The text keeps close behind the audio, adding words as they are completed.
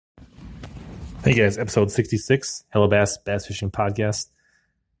Hey guys, episode 66, Hello Bass Bass Fishing Podcast.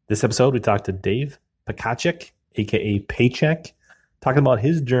 This episode, we talked to Dave Pakachek, aka Paycheck, talking about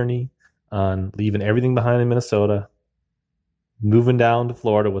his journey on leaving everything behind in Minnesota, moving down to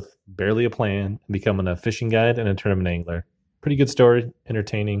Florida with barely a plan, and becoming a fishing guide and a tournament angler. Pretty good story,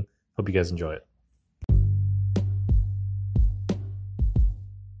 entertaining. Hope you guys enjoy it.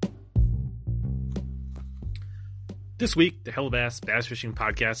 This week, the Hello Bass Bass Fishing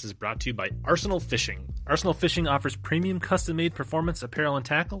Podcast is brought to you by Arsenal Fishing. Arsenal Fishing offers premium custom-made performance apparel and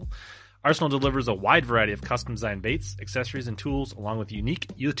tackle. Arsenal delivers a wide variety of custom-designed baits, accessories, and tools, along with unique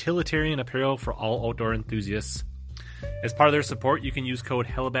utilitarian apparel for all outdoor enthusiasts. As part of their support, you can use code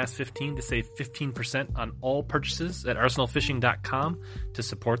HelloBass15 to save 15% on all purchases at arsenalfishing.com to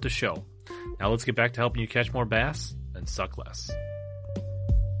support the show. Now let's get back to helping you catch more bass and suck less.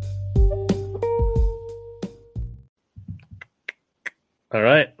 All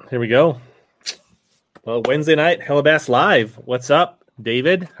right, here we go. Well, Wednesday night, Hello Bass Live. What's up,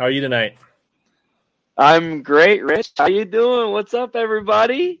 David? How are you tonight? I'm great, Rich. How you doing? What's up,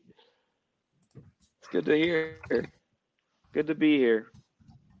 everybody? It's good to hear. Good to be here.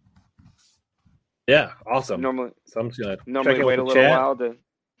 Yeah, awesome. Normally check wait a little while to.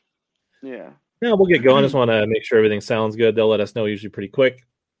 Yeah. Yeah, we'll get going. Just want to make sure everything sounds good. They'll let us know usually pretty quick.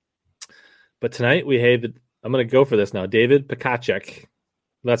 But tonight we have. I'm going to go for this now. David Pakachek.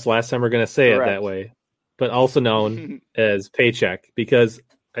 That's the last time we're going to say Correct. It that way, but also known as Paycheck, because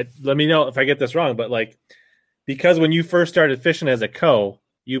let me know if I get this wrong, but because when you first started fishing as a co,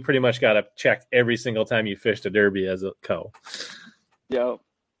 you pretty much got a check every single time you fished a derby as a co. Yep.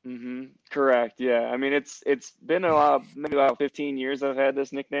 Correct. Yeah. I mean, it's been maybe about 15 years I've had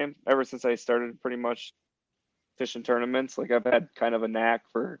this nickname ever since I started pretty much fishing tournaments. Like I've had kind of a knack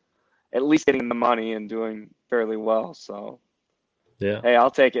for at least getting the money and doing fairly well. So. Yeah. Hey, I'll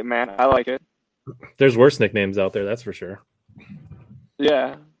take it, man. I like it. There's worse nicknames out there, that's for sure.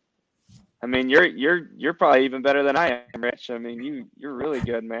 Yeah. I mean, you're probably even better than I am, Rich. I mean, you're really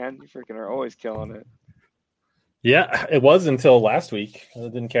good, man. You freaking are always killing it. Yeah, it was until last week. I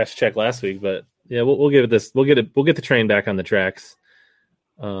didn't cash a check last week, but yeah, we'll give it this. We'll get the train back on the tracks.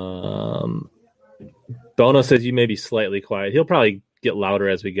 Bono says you may be slightly quiet. He'll probably get louder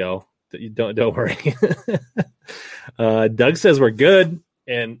as we go. Don't worry. Doug says we're good,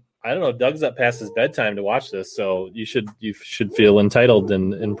 and I don't know. Doug's up past his bedtime to watch this, so you should feel entitled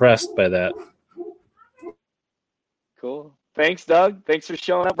and impressed by that. Cool. Thanks, Doug. Thanks for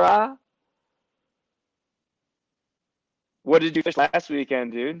showing up, brah. What did you fish last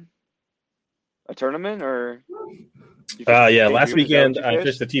weekend, dude? A tournament or? Yeah, last weekend I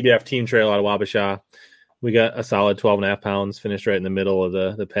fished the TBF team trail out of Wabasha. We got a solid 12.5 pounds, finished right in the middle of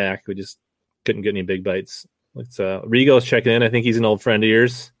the pack. We just couldn't get any big bites. It's Rigo's checking in. I think he's an old friend of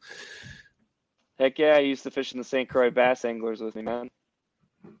yours. Heck yeah, I used to fish in the St. Croix Bass Anglers with me, man.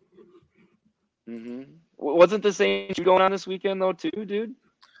 Wasn't the same going on this weekend though, too, dude?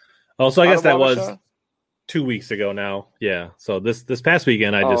 Oh, so I guess that was 2 weeks ago now. Yeah. So this past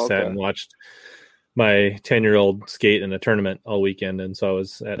weekend, I just sat and watched my 10-year-old skate in a tournament all weekend, and so I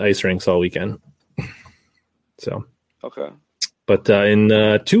was at ice rinks all weekend. So okay. But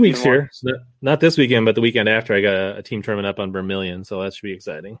in 2 weeks here, so not this weekend, but the weekend after, I got a team tournament up on Vermilion, so that should be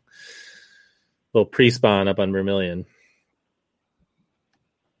exciting. A little pre-spawn up on Vermilion.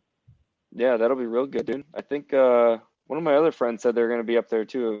 Yeah, that'll be real good, dude. I think one of my other friends said they're going to be up there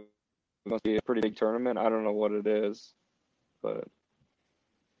too. It must be a pretty big tournament. I don't know what it is, but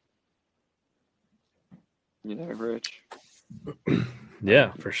you know, Rich.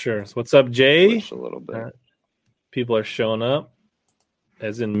 Yeah, for sure. So what's up, Jay? Push a little bit. People are showing up,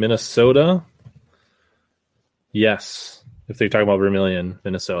 as in Minnesota. Yes, if they're talking about Vermilion,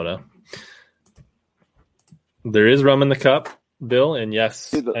 Minnesota. There is rum in the cup, Bill, and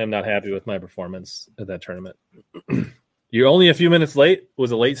yes, I am not happy with my performance at that tournament. You're only a few minutes late. It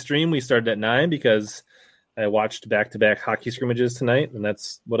was a late stream. We started at 9 because I watched back-to-back hockey scrimmages tonight, and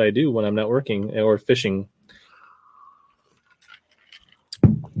that's what I do when I'm not working or fishing.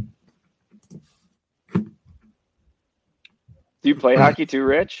 Do you play hockey too,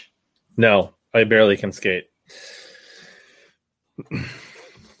 Rich? No, I barely can skate.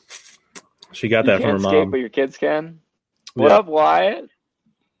 She got that from her mom. Skate, but your kids can. What up, Wyatt?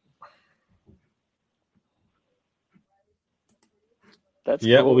 That's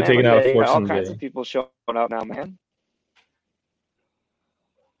cool, we'll be taking out a Fortune all kinds of people showing up now, man.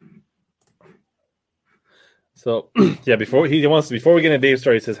 So yeah, before we get into Dave's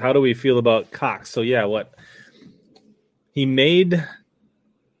story, he says, "How do we feel about Cox?" So yeah, what he made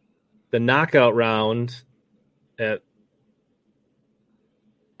the knockout round at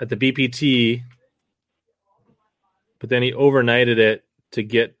at the BPT, but then he overnighted it to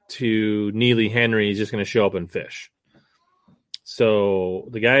get to Neely Henry. He's just going to show up and fish. So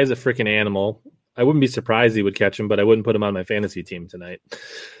the guy is a freaking animal. I wouldn't be surprised he would catch him, but I wouldn't put him on my fantasy team tonight.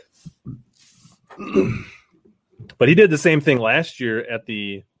 But he did the same thing last year at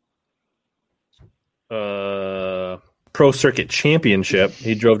the Pro Circuit Championship.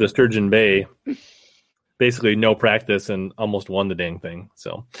 He drove to Sturgeon Bay, basically no practice, and almost won the dang thing.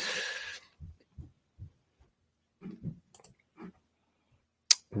 So,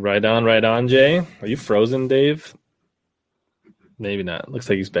 right on, Jay. Are you frozen, Dave? Maybe not. Looks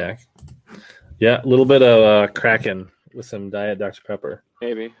like he's back. Yeah, a little bit of cracking with some Diet Dr. Pepper.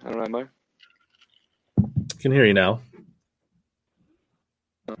 Maybe. I don't know. Am I? Can hear you now.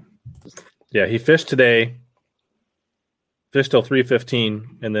 Yeah, he fished today. Fished till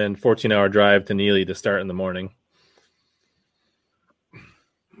 3:15, and then 14-hour drive to Neely to start in the morning.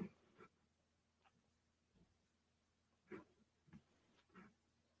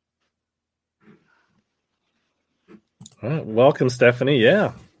 All right, welcome, Stephanie.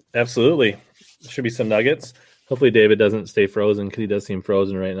 Yeah, absolutely. Should be some nuggets. Hopefully David doesn't stay frozen because he does seem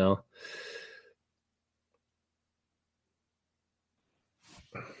frozen right now.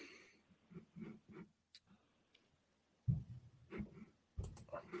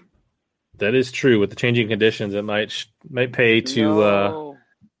 That is true. With the changing conditions, it might pay to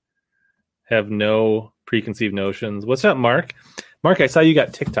have no preconceived notions. What's up, Mark? Mark, I saw you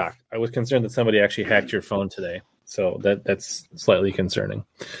got TikTok. I was concerned that somebody actually hacked your phone today, so that's slightly concerning.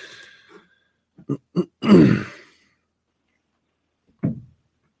 Is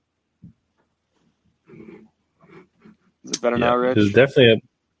it better now, Rich? It's definitely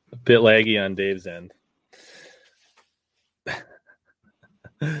a bit laggy on Dave's end.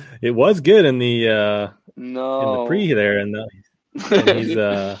 It was good in the in the pre there, and he's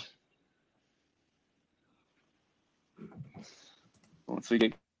once we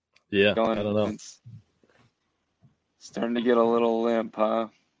get going, I don't know. It's starting to get a little limp, huh?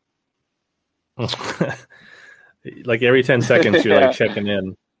 Like every 10 seconds, you're like checking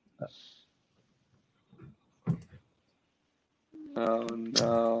in. Oh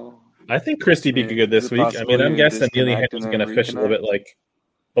no! I think Christie be good this week. I mean, I'm guessing Neely Henry's going to fish a little bit like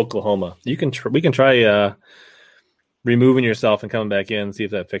Oklahoma. We can try removing yourself and coming back in, see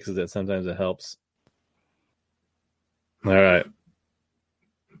if that fixes it. Sometimes it helps. All right.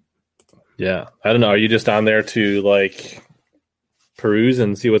 Yeah, I don't know. Are you just on there to like peruse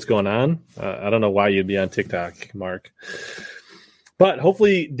and see what's going on? I don't know why you'd be on TikTok, Mark. But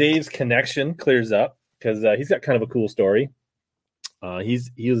hopefully Dave's connection clears up because he's got kind of a cool story.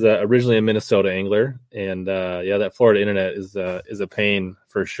 He was originally a Minnesota angler, and that Florida internet is a pain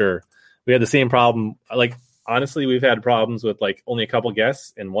for sure. We had the same problem. Like honestly, we've had problems with like only a couple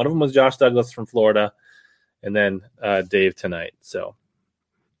guests, and one of them was Josh Douglas from Florida, and then Dave tonight. So,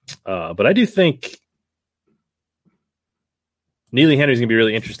 but I do think Neely Henry's gonna be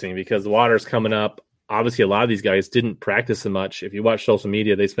really interesting because the water's coming up. Obviously, a lot of these guys didn't practice so much. If you watch social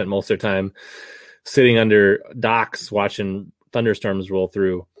media, they spent most of their time sitting under docks watching thunderstorms roll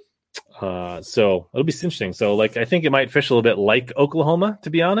through. So it'll be interesting. So like, I think it might fish a little bit like Oklahoma, to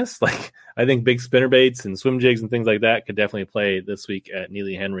be honest. Like I think big spinner baits and swim jigs and things like that could definitely play this week at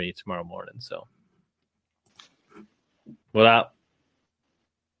Neely Henry tomorrow morning. So what up?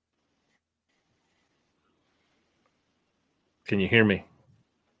 Can you hear me?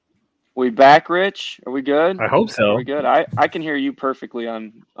 We back, Rich? Are we good? I hope so. Are we good? I can hear you perfectly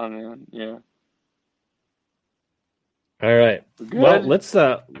on yeah. All right. Well, let's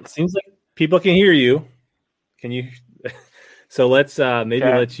seems like people can hear you. Can you so let's maybe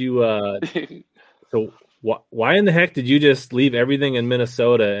let you so why in the heck did you just leave everything in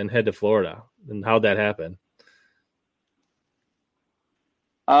Minnesota and head to Florida? And how'd that happen?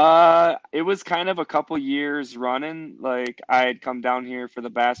 It was kind of a couple years running. Like I had come down here for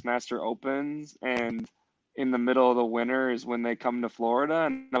the Bassmaster Opens, and in the middle of the winter is when they come to Florida,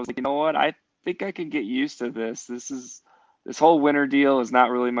 and I was like, you know what? I think I can get used to this. This whole winter deal is not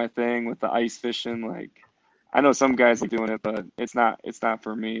really my thing with the ice fishing. Like, I know some guys like doing it, but it's not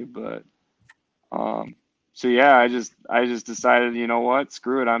for me. But, so yeah, I just decided, you know what,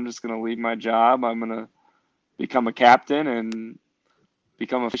 screw it. I'm just going to leave my job. I'm going to become a captain and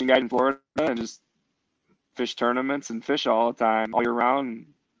become a fishing guide in Florida and just fish tournaments and fish all the time, all year round, and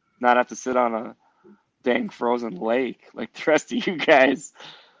not have to sit on a dang frozen lake like the rest of you guys.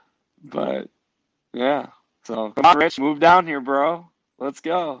 But yeah. So come on, Rich, move down here, bro. Let's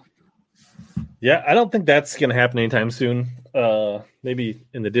go. Yeah, I don't think that's going to happen anytime soon. Maybe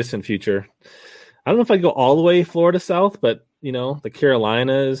in the distant future. I don't know if I'd go all the way Florida south, but the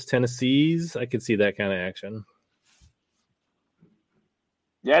Carolinas, Tennessees. I could see that kind of action.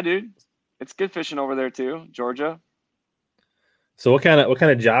 Yeah, dude. It's good fishing over there too, Georgia. So what kind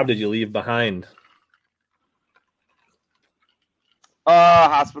of job did you leave behind?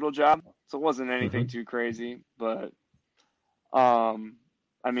 Hospital job. So it wasn't anything too crazy, but I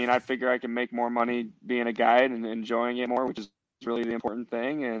mean, I figure I can make more money being a guide and enjoying it more, which is really the important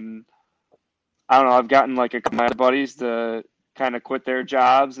thing. And I don't know, I've gotten like a couple of my buddies to kind of quit their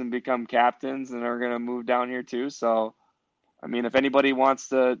jobs and become captains and are going to move down here too. So, I mean, if anybody wants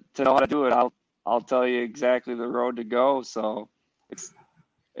to know how to do it, I'll tell you exactly the road to go. So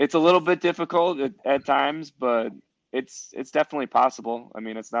it's a little bit difficult at times, but it's definitely possible. I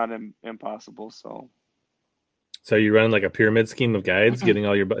mean, it's not impossible. So you running like a pyramid scheme of guides, getting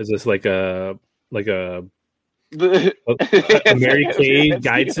all your? Is this like a Mary Kay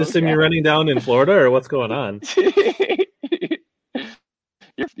guide system you're running down in Florida, or what's going on?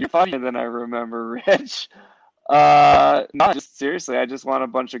 You're funnier than I remember, Rich. No, just seriously, I just want a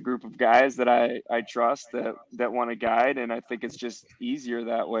bunch of group of guys that I trust that want to guide, and I think it's just easier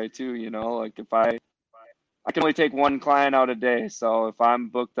that way too. Like if I can only take one client out a day, so if I'm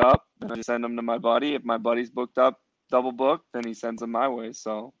booked up, then I just send them to my buddy. If my buddy's booked up, double booked, then he sends them my way.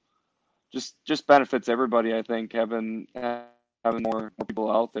 So just benefits everybody, I think, having more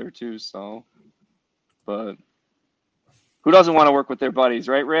people out there too. So, but who doesn't want to work with their buddies,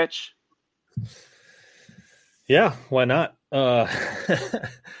 right, Rich? Yeah, why not? Yeah.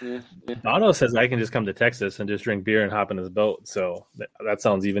 Bono says I can just come to Texas and just drink beer and hop in his boat. So that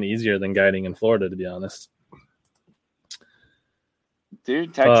sounds even easier than guiding in Florida, to be honest.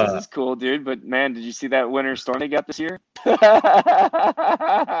 Dude, Texas is cool, dude. But man, did you see that winter storm they got this year? But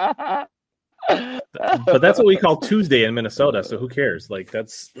that's what we call Tuesday in Minnesota. So who cares? Like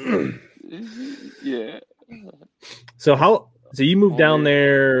that's yeah. So you moved down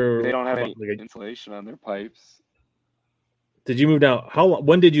there? They don't have any insulation on their pipes. Did you move down?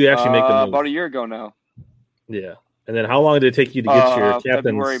 When did you actually make the move? About a year ago now. Yeah. And then how long did it take you to get your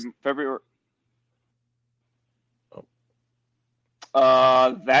captain's? February.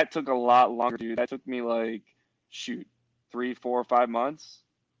 That took a lot longer, dude. That took me 3, 4, 5 months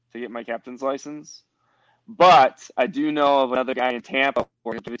to get my captain's license. But I do know of another guy in Tampa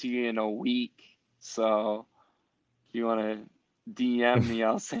where he'll give it to you in a week. So if you want to DM me,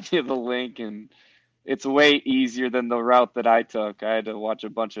 I'll send you the link, and it's way easier than the route that I took. I had to watch a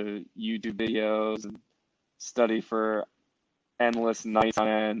bunch of YouTube videos and study for endless nights on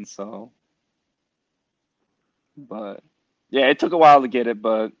end. So, but yeah, it took a while to get it,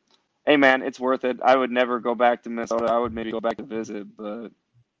 but hey, man, it's worth it. I would never go back to Minnesota. I would maybe go back to visit, but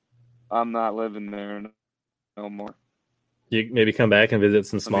I'm not living there no more. You maybe come back and visit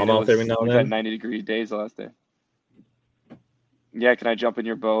some smallmouth every now and then? We've had 90-degree days the last day. Yeah, can I jump in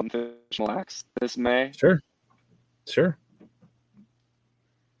your boat and fish and relax this May? Sure.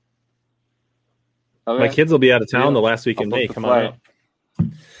 Okay. My kids will be out of town the last week in May. Come on up.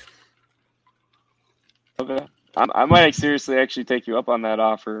 Okay. I might seriously actually take you up on that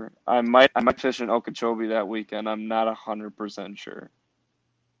offer. I might fish in Okeechobee that weekend. I'm not 100% sure.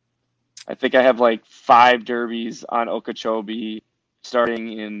 I think I have 5 derbies on Okeechobee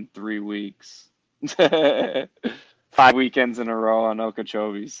starting in 3 weeks. 5 weekends in a row on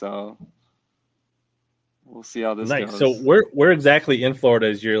Okeechobee, so we'll see how this goes. So where exactly in Florida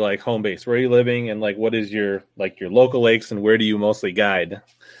is your home base? Where are you living, and what is your your local lakes, and where do you mostly guide?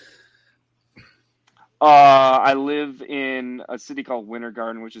 I live in a city called Winter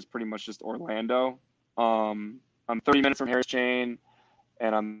Garden, which is pretty much just Orlando. I'm 30 minutes from Harris Chain,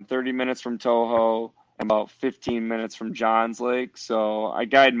 and I'm 30 minutes from Toho, and about 15 minutes from Johns Lake. So I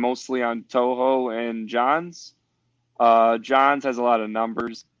guide mostly on Toho and Johns. Johns has a lot of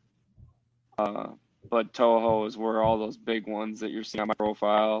numbers, but Toho is where all those big ones that you're seeing on my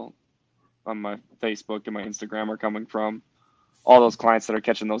profile, on my Facebook and my Instagram are coming from. All those clients that are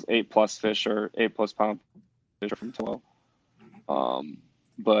catching those 8+ fish or 8+ pound fish are from Toho.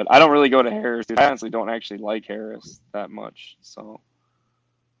 But I don't really go to Harris, dude. I honestly don't actually like Harris that much. So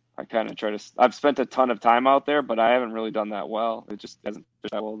I kind of try to. I've spent a ton of time out there, but I haven't really done that well. It just hasn't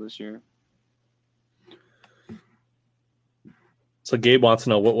fished that well this year. So Gabe wants to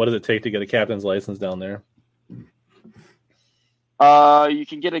know what does it take to get a captain's license down there? You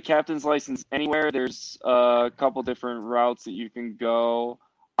can get a captain's license anywhere. There's a couple different routes that you can go.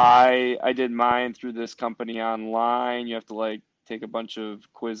 I did mine through this company online. You have to take a bunch of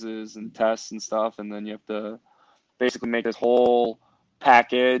quizzes and tests and stuff, and then you have to basically make this whole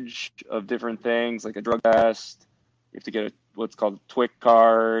package of different things, like a drug test. You have to get what's called a TWIC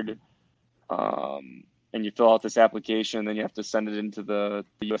card. and you fill out this application, and then you have to send it into the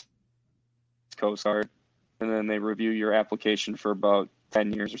U.S. Coast Guard, and then they review your application for about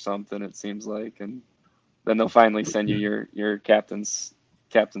 10 years or something, it seems like, and then they'll finally send you your captain's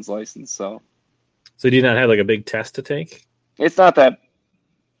license. So do you not have like a big test to take? it's not that.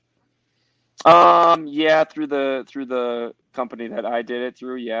 Yeah, through the company that I did it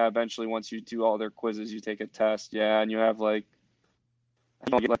through. Yeah, eventually once you do all their quizzes, you take a test. Yeah, and you have like,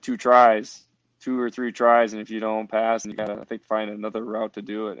 you get like 2 or 3 tries, and if you don't pass, and you gotta, I think, find another route to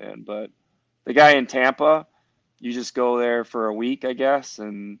do it in. But the guy in Tampa, you just go there for a week, I guess,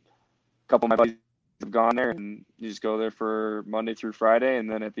 and a couple of my buddies have gone there, and you just go there for Monday through Friday, and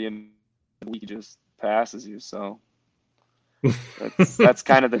then at the end of the week, he just passes you. So that's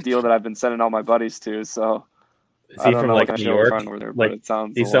kind of the deal that I've been sending all my buddies to. So Is he from like New York? Over there, like, but it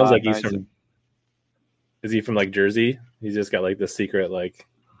sounds he sounds like nicer. he's from. Is he from like Jersey? He's just got like the secret like.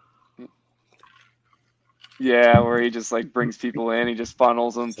 Yeah, where he just like brings people in, he just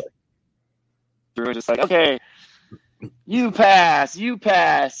funnels them through, and just like, okay, you pass,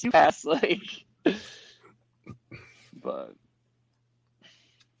 like. But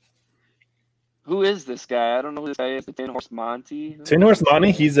who is this guy? I don't know who this guy is. The Tin Horse Monty. Tin Horse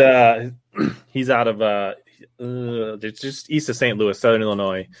Monty. He's out of just east of St. Louis, Southern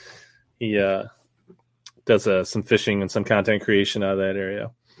Illinois. He does some fishing and some content creation out of that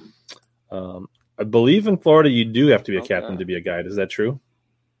area. I believe in Florida you do have to be a captain to be a guide. Is that true?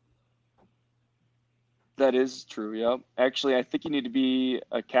 That is true. Yep. Actually, I think you need to be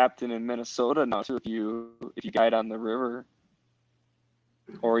a captain in Minnesota now too if you guide on the river,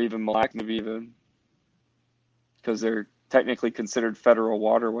 or even Mille Lacs, maybe even, because they're technically considered federal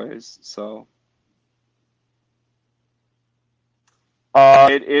waterways. So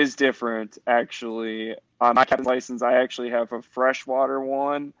it is different, actually. On my captain's license, I actually have a freshwater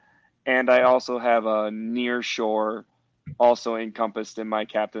one, and I also have a near shore also encompassed in my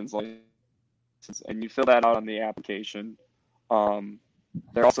captain's license. And you fill that out on the application.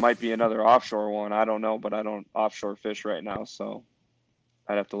 There also might be another offshore one. I don't know, but I don't offshore fish right now, so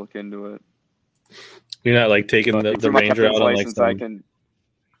I'd have to look into it. You're not like taking the Ranger out on like some...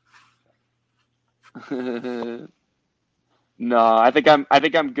 No, I think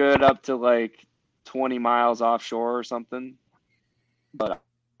I'm good up to like 20 miles offshore or something, but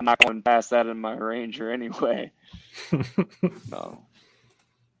I'm not going past that in my Ranger anyway. No.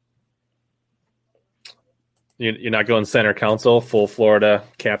 You're not going center console, full Florida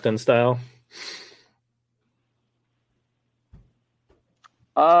captain style?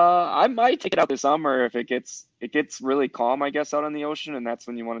 I might take it out this summer if it gets really calm, I guess, out on the ocean, and that's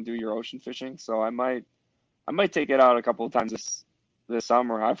when you want to do your ocean fishing. So I might take it out a couple of times this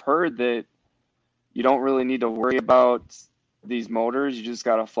summer. I've heard that you don't really need to worry about these motors. You just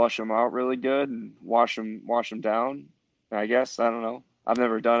got to flush them out really good and wash them down. I guess, I don't know. I've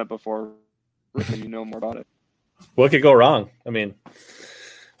never done it before. You know more about it. What could go wrong? I mean,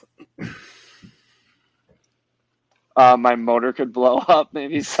 my motor could blow up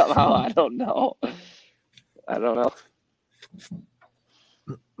maybe somehow. I don't know.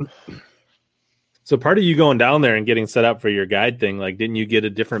 So part of you going down there and getting set up for your guide thing, like, didn't you get a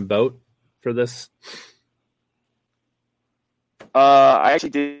different boat for this? I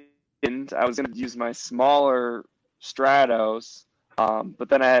actually didn't. I was going to use my smaller Stratos. But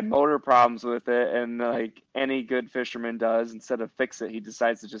then I had motor problems with it, and like any good fisherman does, instead of fix it, he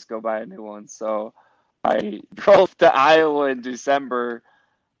decides to just go buy a new one. So I drove to Iowa in December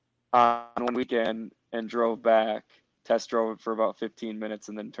on one weekend and drove back, test drove it for about 15 minutes,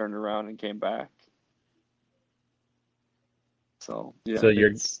 and then turned around and came back. So yeah.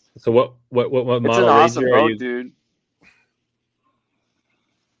 So what model it's an awesome Ranger boat, are you? dude.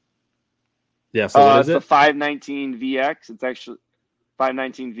 Yeah. So what is it? It's the 519 VX. It's actually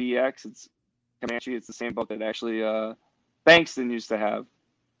 519 VX. It's Comanche. It's the same boat that actually Bankston used to have.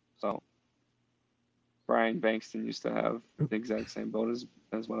 So Brian Bankston used to have the exact same boat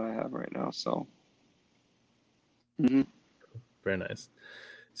as what I have right now. So Very nice.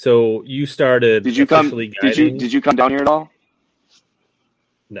 So you started Did you come guiding? Did you come down here at all?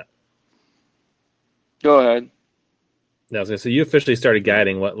 No. Go ahead. No, so you officially started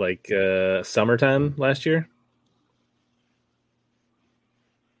guiding what, like summertime last year?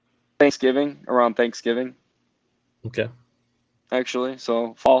 Around Thanksgiving. Okay. Actually,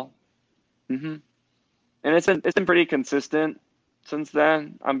 so fall. And it's been pretty consistent since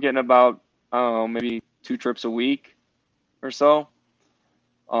then. I'm getting about, I don't know, maybe 2 trips a week or so.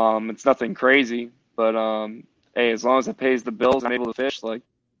 It's nothing crazy, but hey, as long as it pays the bills, I'm able to fish. Like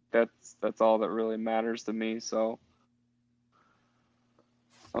that's all that really matters to me. So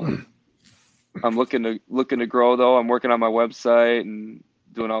I'm looking to grow though. I'm working on my website and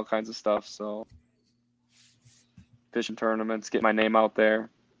doing all kinds of stuff. So fishing tournaments, get my name out there,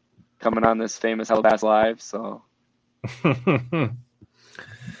 coming on this famous Hellabass Live. So if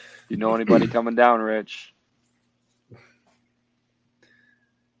you know anybody coming down, Rich.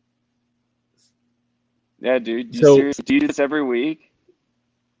 Yeah, dude. You seriously do this every week?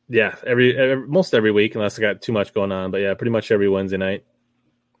 Yeah, most every week, unless I got too much going on. But yeah, pretty much every Wednesday night.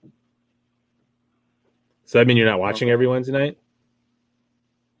 So that mean you're not watching every Wednesday night?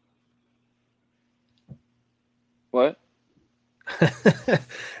 What?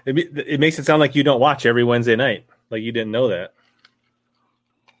 It makes it sound like you don't watch every Wednesday night. Like you didn't know that.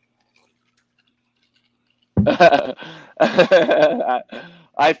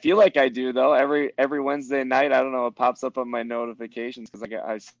 I feel like I do though. Every Wednesday night, I don't know, it pops up on my notifications because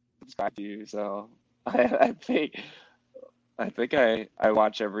I subscribe to you. So I think I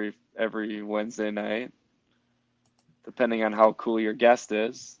watch every Wednesday night, depending on how cool your guest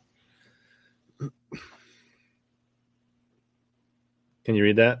is. Can you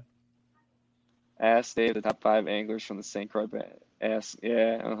read that? Ask Dave the top 5 anglers from the St. Croix Bay. Ask,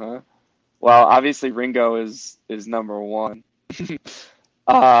 yeah, Well, obviously Ringo is number one.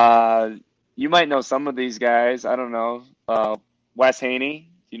 You might know some of these guys. I don't know. Wes Haney.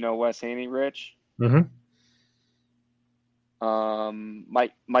 Do you know Wes Haney, Rich? Mm-hmm.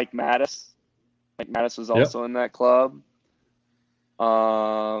 Mike Mattis. Mike Mattis was also in that club.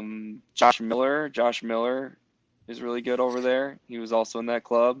 Josh Miller. Josh Miller is really good over there. He was also in that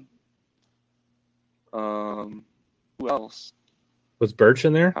club. Who else? Was Birch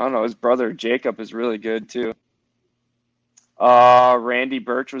in there? I don't know. His brother Jacob is really good too. Randy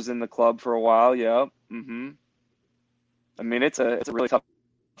Birch was in the club for a while. Yep. Mm-hmm. I mean, it's a really tough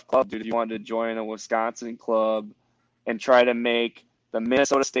club, dude. If you wanted to join a Wisconsin club and try to make the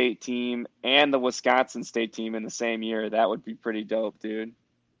Minnesota State team and the Wisconsin State team in the same year, that would be pretty dope, dude.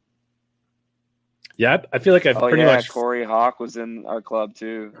 Yeah, I feel like I've pretty much. Corey Hawk was in our club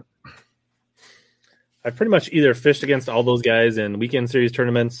too. I've pretty much either fished against all those guys in weekend series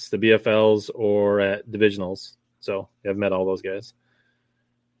tournaments, the BFLs, or at divisionals. So I've met all those guys.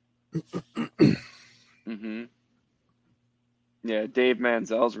 Mm-hmm. Yeah, Dave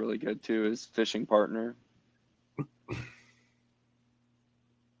Manzel's really good too, his fishing partner.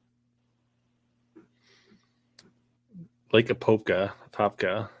 Lake Apopka.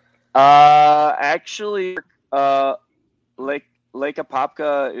 Actually, Lake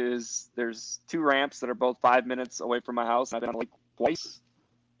Apopka there's 2 ramps that are both 5 minutes away from my house. I've been on the lake twice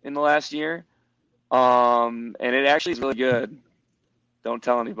in the last year. And it actually is really good. Don't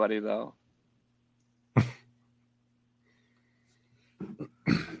tell anybody though.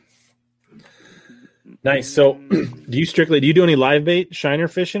 Nice. So do you do any live bait shiner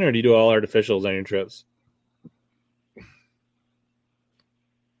fishing, or do you do all artificials on your trips?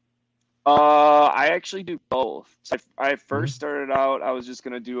 I actually do both. So I first started out, I was just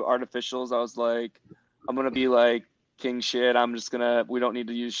going to do artificials. I was like, I'm going to be like king shit. We don't need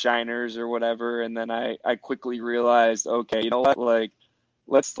to use shiners or whatever. And then I quickly realized, okay, you know what? Like,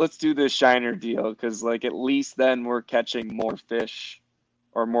 let's do this shiner deal. Cause like, at least then we're catching more fish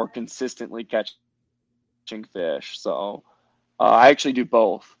or more consistently catching fish. So, I actually do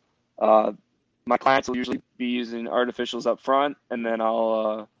both. My clients will usually be using artificials up front, and then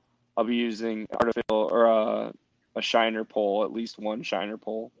I'll be using artificial or a shiner pole, at least one shiner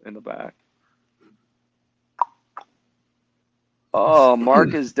pole in the back. Oh,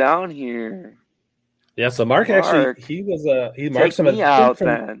 Mark is down here. Yeah, so Mark actually Mark's take me out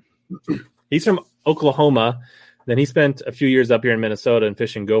then. He's from Oklahoma. Then he spent a few years up here in Minnesota and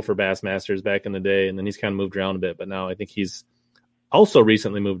fishing Gopher Bassmasters back in the day, and then he's kind of moved around a bit. But now I think he's also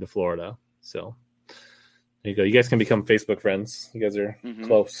recently moved to Florida. So there you go. You guys can become Facebook friends. You guys are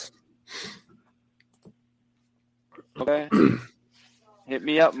close. Okay. Hit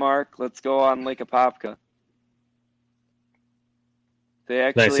me up, Mark. Let's go on Lake Apopka. They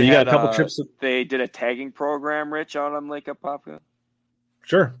actually nice. So you got a couple trips. They did a tagging program, Rich, out on Lake Apopka.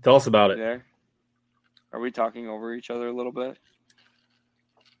 Sure. Tell us about it. There. Are we talking over each other a little bit?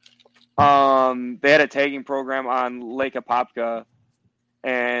 They had a tagging program on Lake Apopka,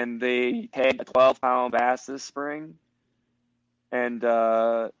 and they tagged a 12-pound bass this spring. And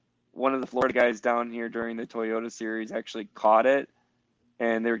one of the Florida guys down here during the Toyota Series actually caught it,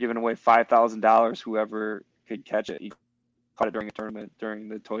 and they were giving away $5,000 whoever could catch it. He caught it during a tournament during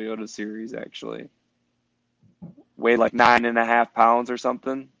the Toyota Series, actually. Weighed like 9.5 pounds or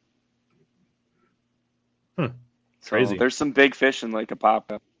something. Crazy. So there's some big fish in Lake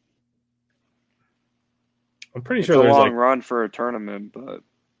Apopka. I'm pretty sure it's a there's long run for a tournament, but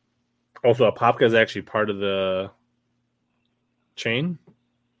Also, Apopka is actually part of the chain?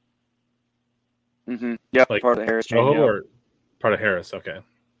 Mm-hmm. Yeah, Like part of the Harris chain. Toho Yeah. or part of Harris? Okay.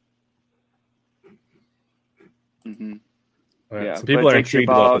 Mm-hmm. All right. Yeah, Some but people it are takes you intrigued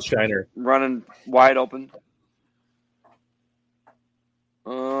about the about Shiner. running wide open.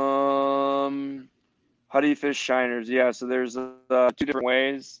 How do you fish shiners? Yeah, so there's two different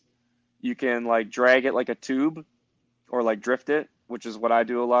ways. You can like drag it like a tube, or like drift it, which is what I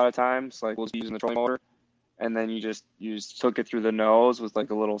do a lot of times. Like we'll be using the trolling motor, and then you hook it through the nose with like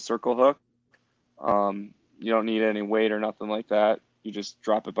a little circle hook. You don't need any weight or nothing like that. You just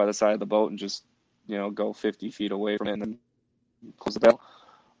drop it by the side of the boat and just go 50 feet away from it and then close the bail.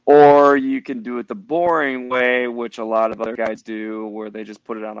 Or you can do it the boring way, which a lot of other guys do, where they just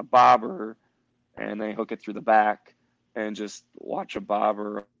put it on a bobber and they hook it through the back and just watch a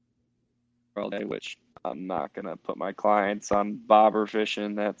bobber all day, which I'm not going to put my clients on bobber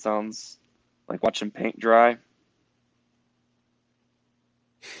fishing. That sounds like watching paint dry.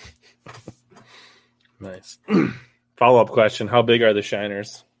 Nice. Follow-up question. How big are the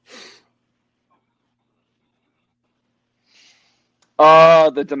Shiners?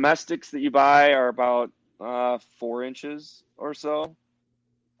 The domestics that you buy are about 4 inches or so.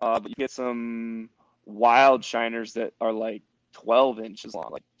 But you get some wild shiners that are like 12 inches long,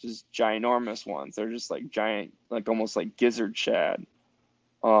 like just ginormous ones. They're just like giant, like almost like gizzard shad.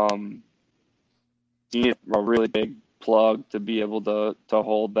 You need a really big plug to be able to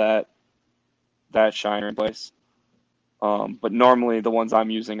hold that shiner in place. But normally the ones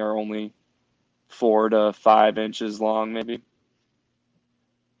I'm using are only 4 to 5 inches long, maybe.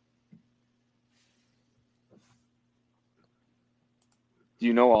 Do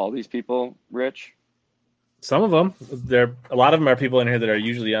you know all these people, Rich? Some of them. A lot of them are people in here that are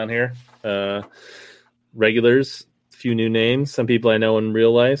usually on here. Regulars, a few new names. Some people I know in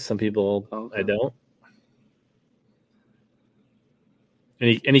real life. Some people I don't.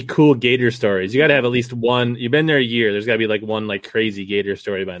 Any cool gator stories? You got to have at least one. You've been there a year. There's got to be like one like crazy gator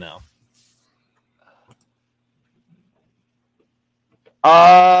story by now.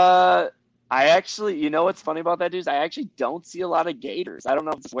 I actually, what's funny about that, dude, is I actually don't see a lot of gators. I don't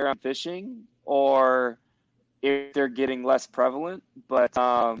know if it's where I'm fishing or if they're getting less prevalent, but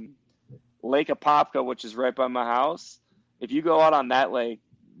Lake Apopka, which is right by my house, if you go out on that lake,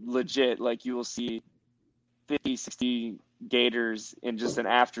 legit, like you will see 50, 60 gators in just an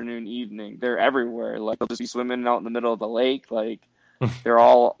afternoon, evening. They're everywhere. Like they'll just be swimming out in the middle of the lake. Like they're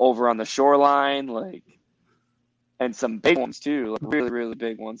all over on the shoreline. Like, and some big ones too, like really, really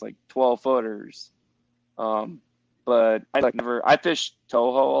big ones, like 12-footers. But I fish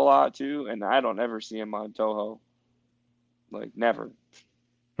Toho a lot too, and I don't ever see them on Toho. Like never.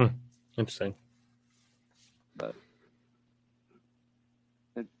 Interesting. But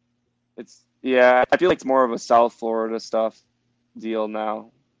yeah, I feel like it's more of a South Florida stuff deal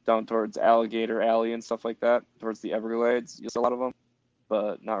now, down towards Alligator Alley and stuff like that, towards the Everglades. You see a lot of them,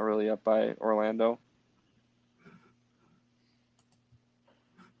 but not really up by Orlando.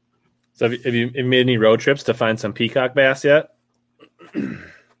 So have you made any road trips to find some peacock bass yet?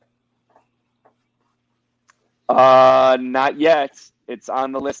 Not yet. It's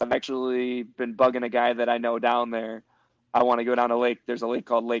on the list. I've actually been bugging a guy that I know down there. I want to go down a lake. There's a lake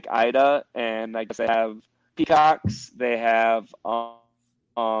called Lake Ida, and I guess they have peacocks. They have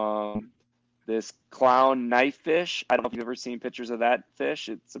this clown knife fish. I don't know if you've ever seen pictures of that fish.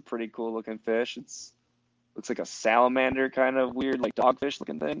 It's a pretty cool looking fish. Looks like a salamander, kind of weird, like dogfish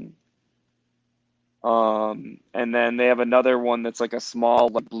looking thing. And then they have another one that's like a small,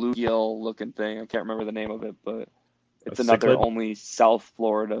 like bluegill looking thing. I can't remember the name of it, but it's another cichlid? only South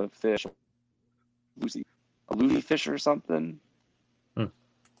Florida fish. A lucy fish or something. I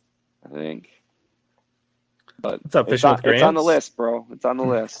think. But what's up, fishing with Grants? It's on the list, bro. It's on the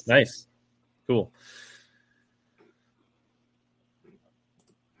list. Nice. Cool.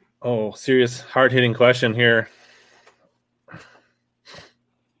 Oh, serious hard-hitting question here.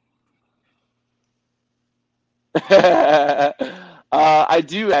 I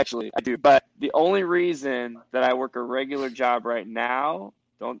do. But the only reason that I work a regular job right now,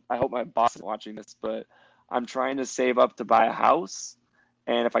 I hope my boss is watching this, but I'm trying to save up to buy a house.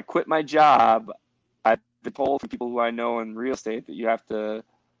 And if I quit my job, I've been told from people who I know in real estate that you have to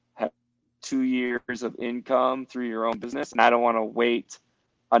have 2 years of income through your own business. And I don't want to wait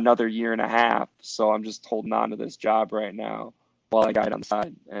another year and a half. So I'm just holding on to this job right now while I guide on the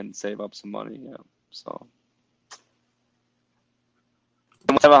side and save up some money. Yeah. So.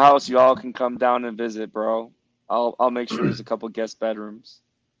 When we have a house, you all can come down and visit, bro. I'll make sure there's a couple guest bedrooms.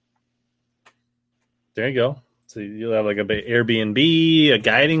 There you go. So you'll have like a Airbnb, a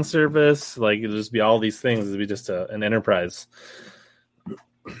guiding service, like it'll just be all these things. It'll be just an enterprise.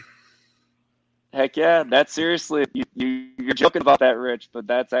 Heck yeah, that's seriously, you're joking about that, Rich, but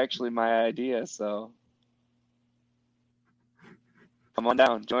that's actually my idea. So come on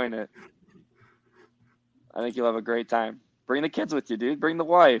down, join it. I think you'll have a great time. Bring the kids with you, dude. Bring the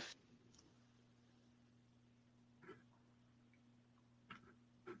wife.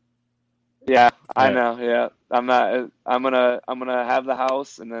 Yeah, I Yeah. know. Yeah, I'm not. I'm gonna have the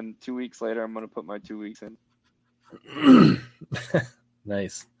house, and then 2 weeks later, I'm gonna put my 2 weeks in.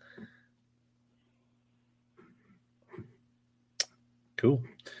 Nice. Cool.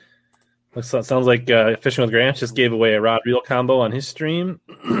 Sounds like Fishing with Grant just gave away a rod reel combo on his stream.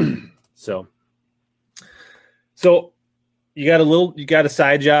 So you got a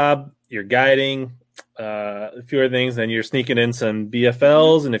side job. You're guiding a few other things, then you're sneaking in some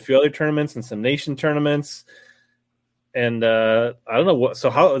BFLs and a few other tournaments and some nation tournaments. And I don't know what.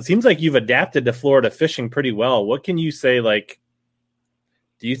 So how it seems like you've adapted to Florida fishing pretty well. What can you say? Like,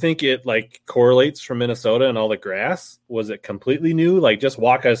 do you think it like correlates from Minnesota and all the grass? Was it completely new? Like, just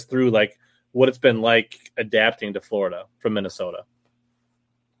walk us through like what it's been like adapting to Florida from Minnesota.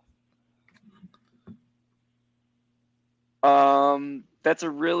 That's a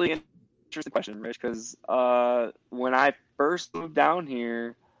really interesting question, Rich, because when I first moved down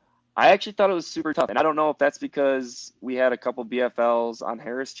here, I actually thought it was super tough. And I don't know if that's because we had a couple BFLs on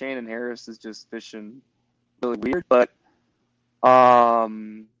Harris chain and Harris is just fishing really weird, but I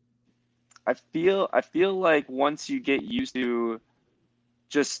feel like once you get used to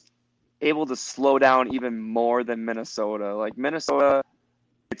just able to slow down even more than Minnesota. Like Minnesota,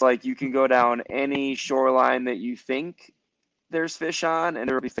 it's like you can go down any shoreline that you think there's fish on and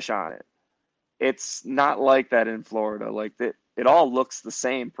there will be fish on it. It's not like that in Florida. Like that, it all looks the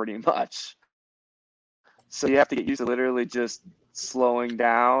same pretty much. So you have to get used to literally just slowing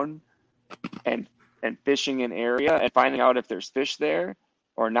down and fishing an area and finding out if there's fish there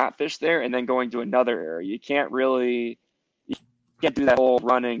or not fish there, and then going to another area. You can't do that whole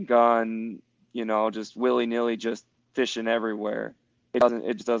run and gun, just willy-nilly just fishing everywhere. It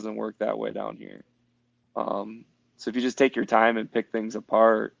just doesn't work that way down here. So if you just take your time and pick things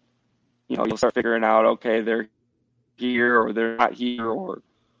apart, you'll start figuring out, okay, they're here or they're not here, or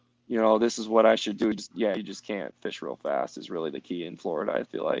this is what I should do. You just can't fish real fast is really the key in Florida, I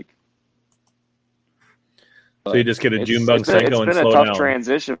feel like. So you just get a June bug Senko and slow down. It's been a tough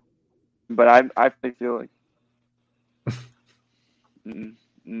transition, but I feel like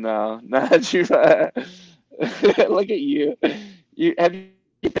no, not you. Look at you. Have you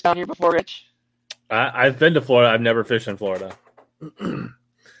been down here before, Rich? I've been to Florida. I've never fished in Florida.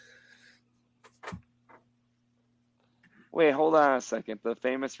 Wait, hold on a second. The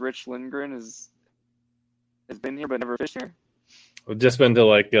famous Rich Lindgren has been here but never fished here? I've just been to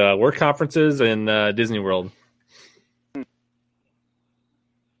like work conferences in Disney World.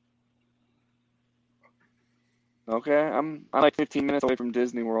 Okay, I'm like 15 minutes away from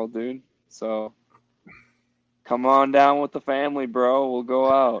Disney World, dude. So come on down with the family, bro. We'll go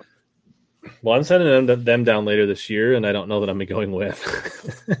out. Well, I'm sending them down later this year, and I don't know that I'm going with.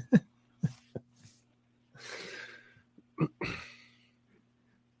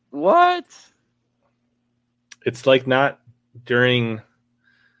 What? It's like not during, I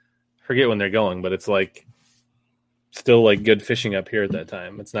forget when they're going, but it's like still like good fishing up here at that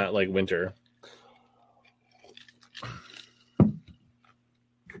time. It's not like winter.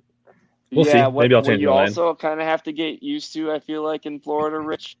 We'll see. Maybe I'll change my mind. What you also kind of have to get used to, I feel like, in Florida,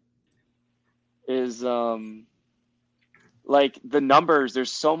 Rich, is like the numbers. There's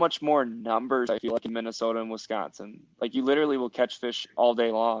so much more numbers, I feel like, in Minnesota and Wisconsin. Like you literally will catch fish all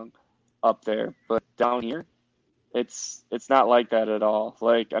day long up there, but down here, it's not like that at all.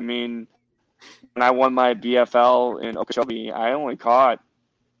 Like, I mean, when I won my BFL in Okeechobee, I only caught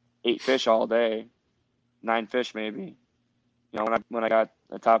 8 fish all day, 9 fish maybe. When I got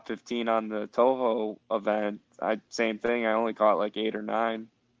a top 15 on the Toho event, same thing. I only caught like 8 or 9.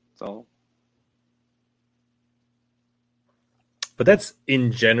 So, but that's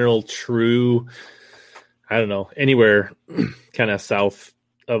in general true. I don't know, anywhere kind of south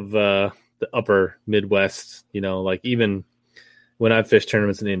of the upper Midwest. Like even when I've fished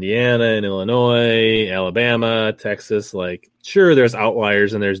tournaments in Indiana and Illinois, Alabama, Texas, like sure there's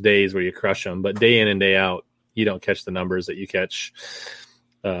outliers and there's days where you crush them, but day in and day out, you don't catch the numbers that you catch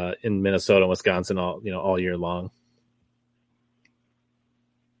in Minnesota and Wisconsin all year long.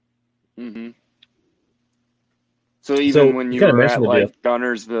 Mm-hmm. So even when you were at like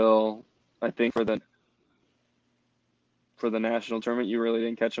Gunnersville, I think for the national tournament, you really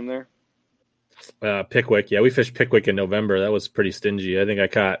didn't catch them there? Pickwick. Yeah, we fished Pickwick in November. That was pretty stingy. I think I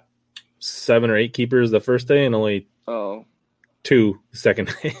caught 7 or 8 keepers the first day and only 2 the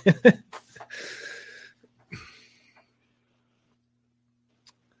second day.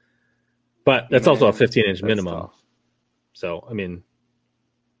 But that's also a 15-inch minimum. Tough. So, I mean,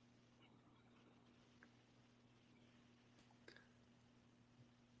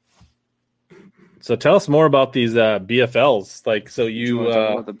 so tell us more about these BFLs. Like, so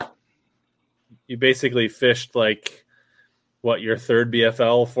you basically fished like what, your 3rd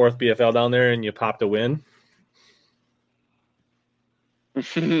BFL, 4th BFL down there, and you popped a win.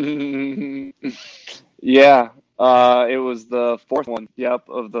 Yeah, it was the 4th one. Yep,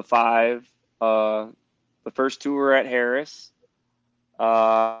 of the 5. The first 2 were at Harris.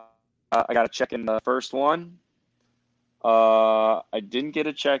 I got a check in the first one. I didn't get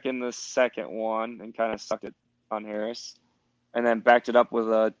a check in the second one and kind of sucked it on Harris, and then backed it up with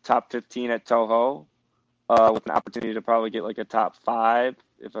a top 15 at Toho, with an opportunity to probably get like a top 5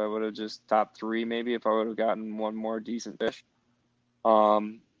 if I would have just top 3 maybe if I would have gotten one more decent fish.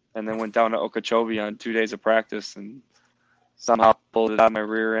 And then went down to Okeechobee on 2 days of practice and somehow pulled it out of my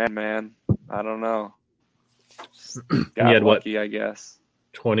rear end, man. I don't know. Got lucky, I guess.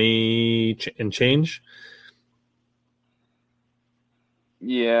 20 and change?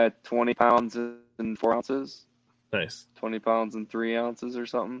 Yeah, 20 pounds and 4 ounces. Nice. 20 pounds and 3 ounces or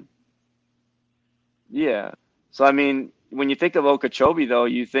something. Yeah. So, I mean, when you think of Okeechobee, though,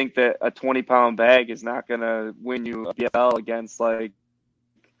 you think that a 20-pound bag is not going to win you a BFL against, like,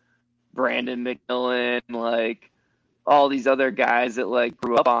 Brandon McMillan, like, all these other guys that, like,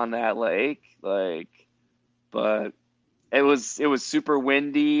 grew up on that lake. Like, but it was super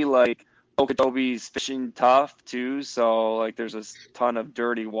windy. Like, Okeechobee's fishing tough, too. So, like, there's a ton of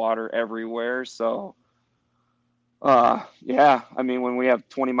dirty water everywhere. So, yeah, I mean, when we have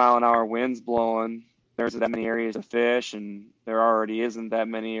 20-mile-an-hour winds blowing, there's that many areas to fish, and there already isn't that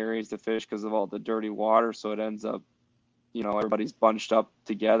many areas to fish because of all the dirty water. So it ends up, you know, everybody's bunched up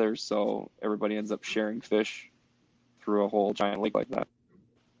together. So everybody ends up sharing fish through a whole giant lake like that.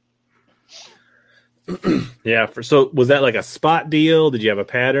 Yeah. So was that like a spot deal? Did you have a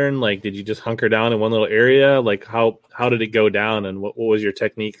pattern? Like, did you just hunker down in one little area? Like, how did it go down, and what was your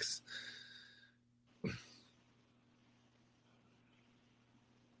techniques?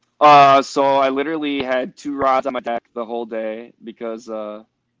 So I literally had 2 rods on my deck the whole day because I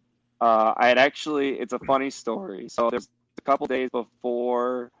had actually, it's a funny story. So there's a couple days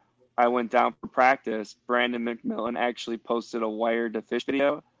before I went down for practice, Brandon McMillan actually posted a Wired to Fish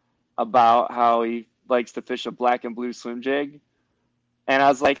video about how he likes to fish a black and blue swim jig. And I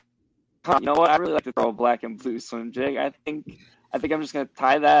was like, you know what? I really like to throw a black and blue swim jig. I think I'm just going to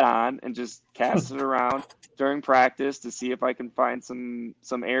tie that on and just cast it around during practice to see if I can find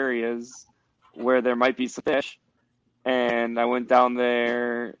some areas where there might be some fish. And I went down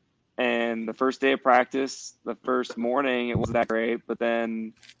there, and the first day of practice, the first morning, it wasn't that great. But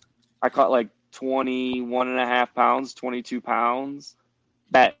then I caught like 21.5 pounds, 22 pounds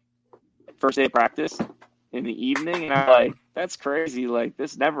that first day of practice in the evening. And I'm like, that's crazy. Like,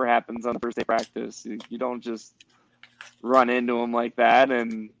 this never happens on the first day of practice. You don't just run into them like that.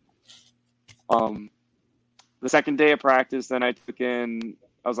 And the second day of practice, then I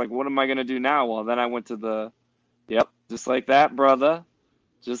was like, what am I going to do now? Well, then I went to yep, just like that, brother.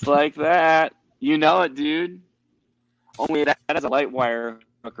 Just like that. You know it, dude. Only that has a light wire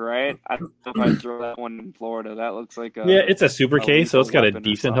hook, right? I don't know if I'd throw that one in Florida. That looks like yeah, it's a super K, so it's got a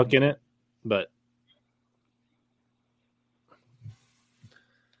decent hook in it. But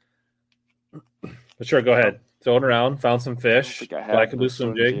sure, go ahead. Throw it around. Found some fish. Black and blue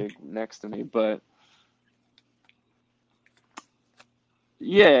swim jig next to me, but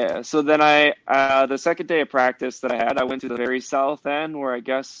yeah. So then the second day of practice that I went to the very south end where I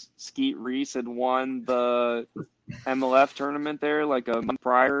guess Skeet Reese had won the MLF tournament there like a month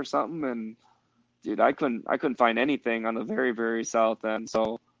prior or something, and dude, I couldn't find anything on the very, very south end.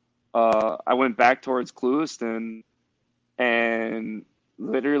 So I went back towards Clewiston, and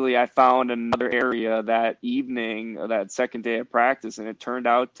literally I found another area that evening, that second day of practice, and it turned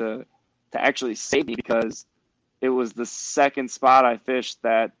out to actually save me because it was the second spot I fished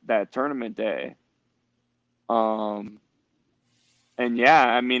that tournament day. And yeah,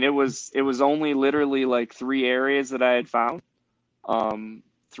 I mean, it was only literally like 3 areas that I had found.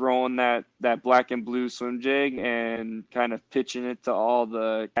 Throwing that black and blue swim jig and kind of pitching it to all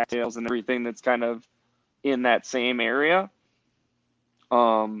the cattails and everything that's kind of in that same area.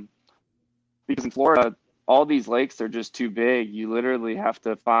 Because in Florida, all these lakes are just too big. You literally have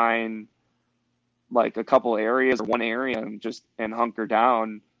to find like a couple areas or one area and hunker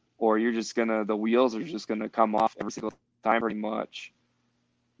down, or the wheels are just gonna come off every single time pretty much.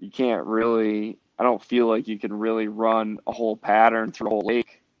 You can't really, I don't feel like you can really run a whole pattern through a whole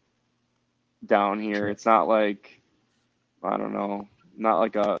lake down here. It's not like, I don't know, not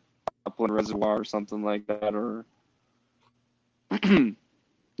like a upland reservoir or something like that, or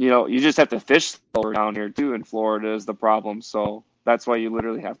you just have to fish slower down here too in Florida is the problem. So that's why you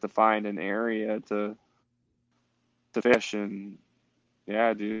literally have to find an area to fish. And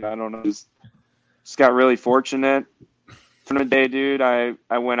yeah, dude, I don't know. Just got really fortunate. Tournament day, dude, I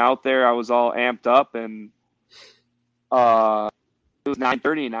went out there. I was all amped up, and it was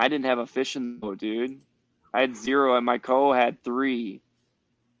 9:30, and I didn't have a fishing boat, dude. I had 0, and my co had 3.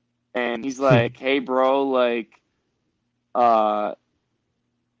 And he's like, "Hey, bro, like,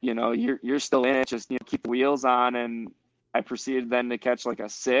 you're still in it. Just keep the wheels on." And I proceeded then to catch like a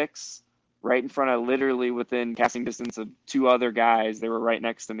 6 right in front of, literally within casting distance of 2 other guys. They were right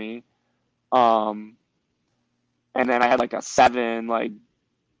next to me. And then I had like a 7, like,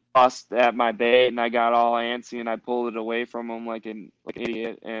 bust at my bait, and I got all antsy, and I pulled it away from him like an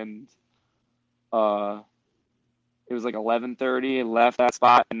idiot. And it was like 11:30, and left that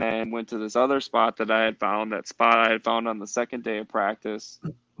spot, and then went to this other spot that I had found. That spot I had found on the second day of practice,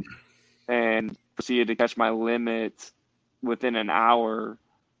 and proceeded to catch my limit within an hour.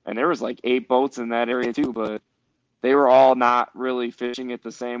 And there was like 8 boats in that area too, but they were all not really fishing it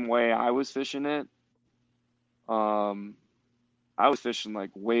the same way I was fishing it. I was fishing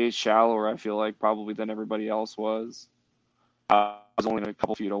like way shallower, I feel like, probably than everybody else was. I was only in a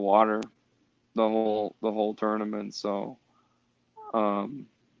couple feet of water the whole tournament. So I think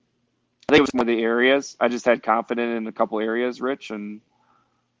it was one of the areas. I just had confidence in a couple areas, Rich, and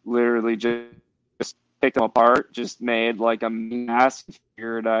literally just picked them apart, just made like a mess,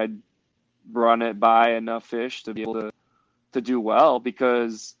 figured I'd run it by enough fish to be able to do well,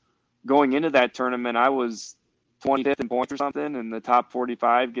 because going into that tournament, I was 25th in points or something, and the top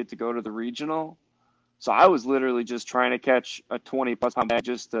 45 get to go to the regional. So I was literally just trying to catch a 20-plus pound bag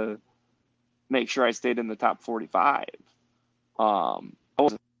just to make sure I stayed in the top 45. I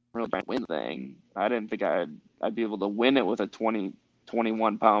wasn't really trying to win the thing. I didn't think I'd be able to win it with a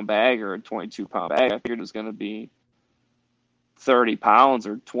 21 pound bag or a 22 pound bag. I figured it was going to be 30 pounds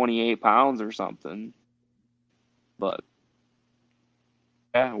or 28 pounds or something. But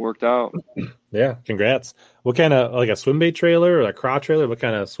yeah, it worked out. Yeah, congrats. What kind of, like a swim bait trailer or a craw trailer? What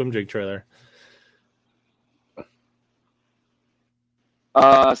kind of swim jig trailer?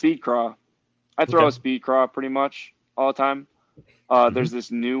 Speed craw. I throw a speed craw pretty much all the time. There's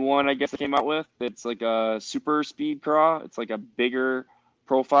this new one I guess I came out with. It's like a super speed craw. It's like a bigger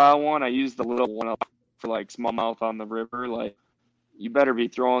profile one. I use the little one for like smallmouth on the river. Like, you better be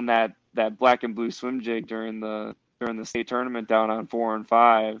throwing that black and blue swim jig during the state tournament down on 4 and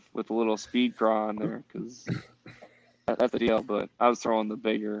 5 with a little speed craw on there, because that's the deal. But I was throwing the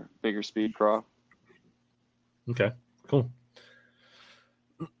bigger speed craw. Okay, cool.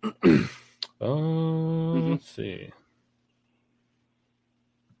 Let's see.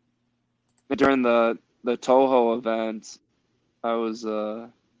 During the Toho event, I was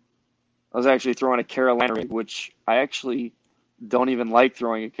actually throwing a Carolina rig, which I actually don't even like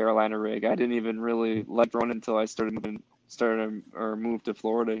throwing a Carolina rig. I didn't even really like throwing it until I moved to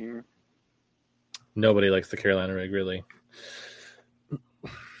Florida here. Nobody likes the Carolina rig, really.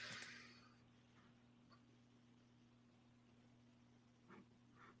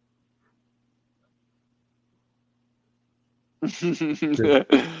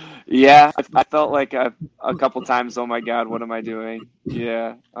 Yeah, I felt like a couple times, oh my God, what am I doing?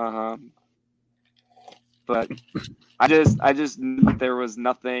 Yeah, but I just knew that there was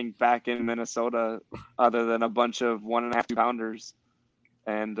nothing back in Minnesota other than a bunch of 1.5 2 pounders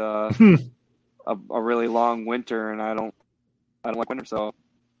and a really long winter, and I don't like winter, so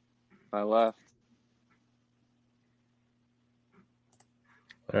I left.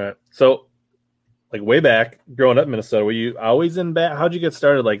 All right, so like way back growing up in Minnesota, were you always in bass? How'd you get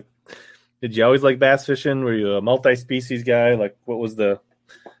started? Like, did you always like bass fishing? Were you a multi-species guy? Like,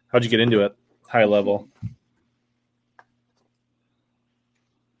 how'd you get into it high level?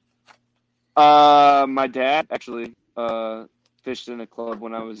 My dad actually fished in a club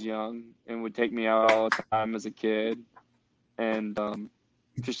when I was young and would take me out all the time as a kid, and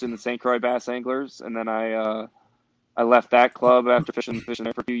fished in the St. Croix Bass Anglers. And then I left that club after fishing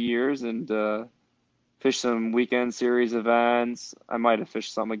there for a few years, and fished some weekend series events. I might have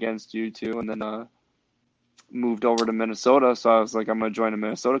fished some against you too, and then moved over to Minnesota. So I was like, I'm going to join a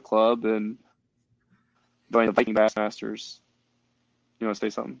Minnesota club and join the Viking Bassmasters. You want to say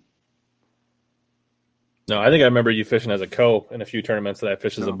something? No, I think I remember you fishing as a co in a few tournaments that I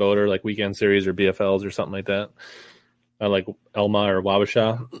fished as a No. boater, like weekend series or BFLs or something like that. I like Elma or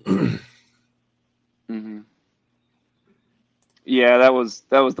Wabasha. Hmm. Yeah, that was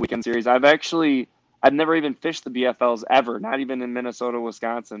the weekend series. I've never even fished the BFLs ever, not even in Minnesota,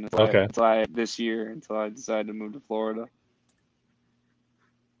 Wisconsin, Okay. until I this year, until I decided to move to Florida.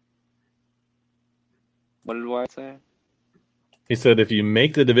 What did Wyatt say? He said if you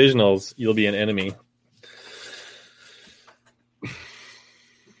make the divisionals, you'll be an enemy.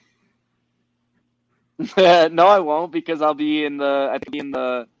 No, I won't because I think I'll be in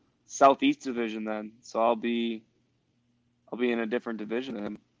the Southeast division then. So I'll be in a different division than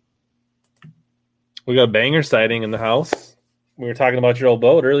him. We got a Banger sighting in the house. We were talking about your old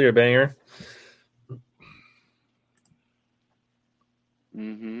boat earlier, Banger.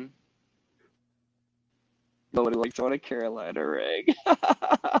 Mm-hmm. Nobody likes on a Carolina rig.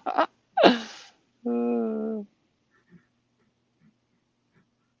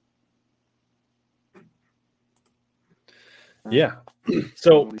 Yeah. What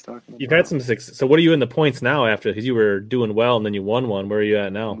So he's talking you've had about. some success. So what are you in the points now after? Because you were doing well and then you won one. Where are you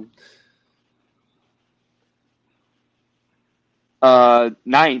at now?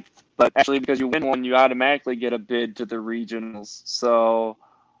 Ninth, but actually because you win one, you automatically get a bid to the regionals. So,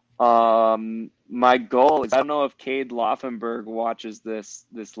 my goal is I don't know if Cade Laufenberg watches this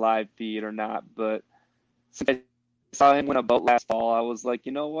live feed or not, but since I saw him win a boat last fall, I was like,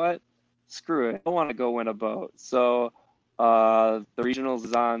 you know what? Screw it. I want to go win a boat. So, the regionals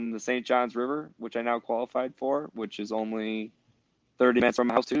is on the St. Johns River, which I now qualified for, which is only 30 minutes from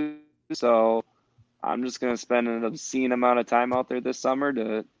my house too. So I'm just gonna spend an obscene amount of time out there this summer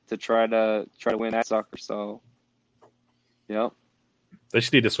to try to win that sucker. So, yep, They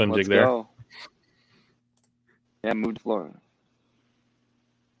should need a swim let's jig there. go. Yeah, move to Florida.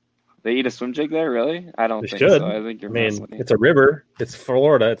 They eat a swim jig there, really? I don't They think should. so. I think I you're messing mean, with me. it's a river. It's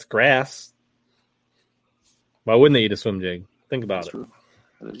Florida. It's grass. Why wouldn't they eat a swim jig? Think about That's it. true.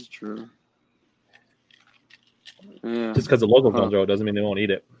 That is true. Yeah. Just because the locals Huh. don't throw it doesn't mean they won't eat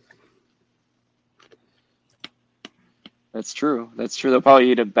it. That's true. That's true. They'll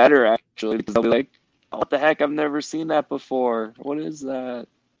probably eat it better actually because they'll be like, oh, "What the heck? I've never seen that before. What is that?"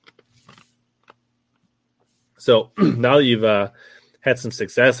 So now that you've had some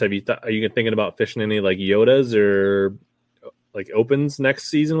success, are you thinking about fishing any like Yodas or like opens next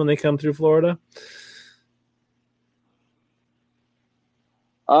season when they come through Florida?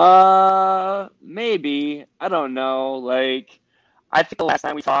 Maybe. I don't know. Like, I think the last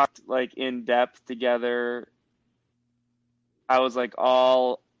time we talked like in depth together, I was like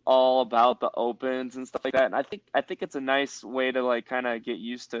all about the opens and stuff like that. And I think it's a nice way to like kind of get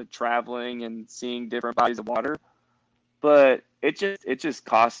used to traveling and seeing different bodies of water. But it just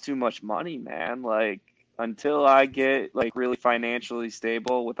costs too much money, man. Like until I get like really financially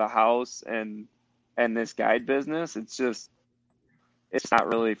stable with a house and this guide business, it's not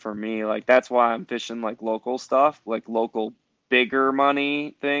really for me. Like that's why I'm fishing like local stuff, like local bigger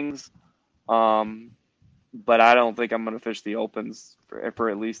money things. Um, but I don't think I'm gonna fish the opens for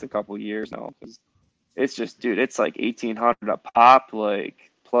at least a couple years now. 'Cause it's just, dude, it's like 1,800 a pop.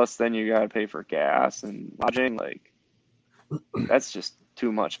 Like plus then you gotta pay for gas and lodging. Like that's just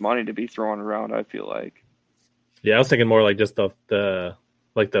too much money to be throwing around. I feel like. Yeah, I was thinking more like just the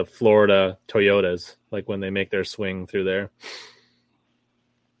like the Florida Toyotas, like when they make their swing through there.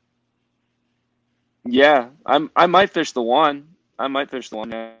 Yeah, I might fish the one. I might fish the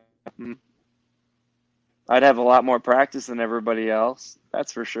one. Yeah. Mhm. I'd have a lot more practice than everybody else.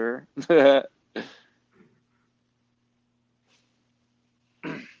 That's for sure. All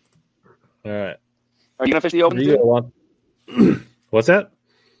right. Are you gonna fish the What open are you too? gonna want? What's that?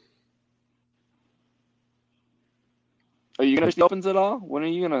 Are you gonna fish the opens at all? When are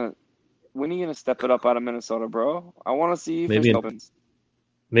you gonna step it up out of Minnesota, bro? I want to see you fish Maybe the in opens.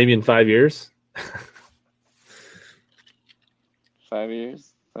 5 years. 5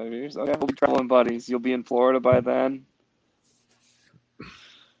 years. 5 years. Okay, we'll be traveling buddies. You'll be in Florida by then.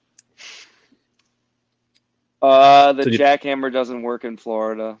 The So jackhammer doesn't work in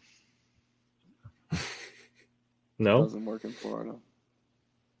Florida. no. Doesn't work in Florida.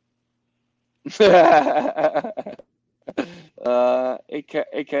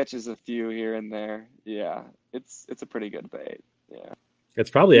 It catches a few here and there. Yeah, it's a pretty good bait. Yeah, It's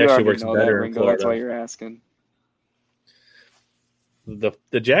probably you actually already works know that, better in Ringo. That's why Florida. you're asking. The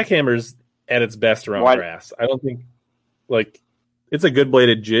jackhammer's at its best around Why? grass. I don't think like it's a good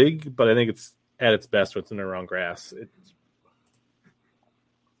bladed jig, but I think it's at its best when it's in around grass.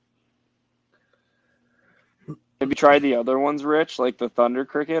 Have you tried the other ones, Rich, like the Thunder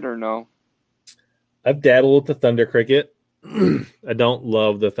Cricket, or no? I've dabbled with the Thunder Cricket. I don't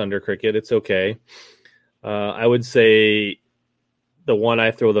love the Thunder Cricket. It's okay. I would say the one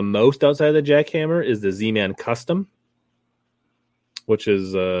I throw the most outside of the Jackhammer is the Z-Man Custom, which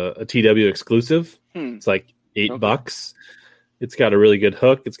is a TW exclusive. It's like $8. It's got a really good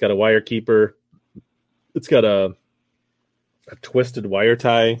hook. It's got a wire keeper. It's got a twisted wire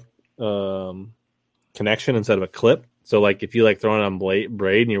tie connection instead of a clip. So, like, if you like throwing on braid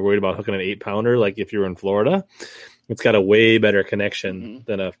and you're worried about hooking an 8-pounder, like if you're in Florida, it's got a way better connection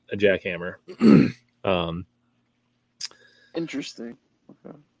than a Jackhammer. Interesting.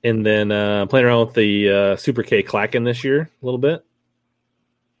 Okay. And then playing around with the Super K Klacken this year a little bit.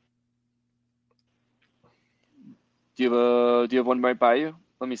 Do you have one right by you?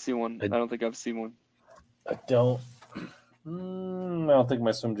 Let me see one. I don't think I've seen one. I don't think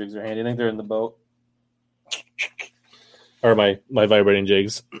my swim jigs are handy. I think they're in the boat. Or my vibrating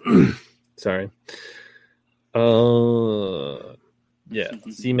jigs. Sorry. Yeah,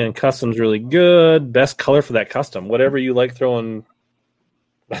 Z-Man Custom's really good. Best color for that custom. Whatever you like throwing,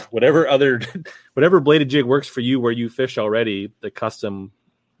 whatever bladed jig works for you where you fish already, the custom,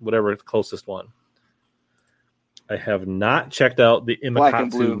 whatever the closest one. I have not checked out the Imakatsu. Black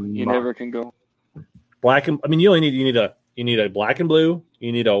and blue. You never can go. Black and you need a black and blue,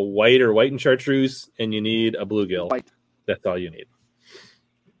 you need a white or white and chartreuse, and you need a bluegill. White. That's all you need.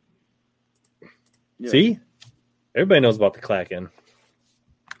 Yeah. See? Everybody knows about the Klacken.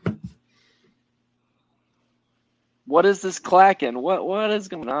 What is this Klacken? What is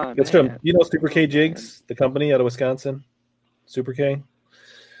going on? It's from Super K Jigs, the company out of Wisconsin. Super K.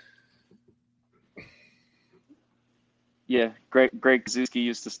 Yeah, Greg Kaczewski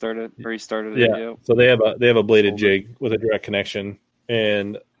used to start it, or he started it. Yeah. So they have a bladed jig with a direct connection,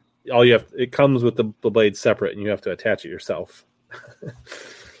 and it comes with the blade separate, and you have to attach it yourself.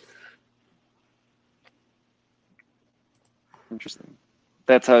 Interesting.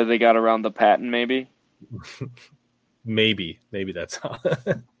 That's how they got around the patent, maybe. Maybe that's how.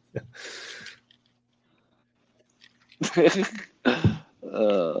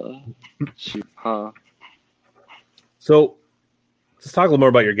 Shoot, huh? So let's talk a little more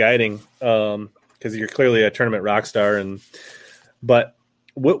about your guiding, because you're clearly a tournament rock star. But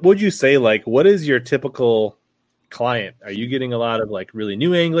what would you say, like, what is your typical client? Are you getting a lot of like really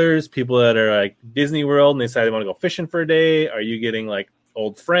new anglers, people that are like Disney World and they decide they want to go fishing for a day? Are you getting like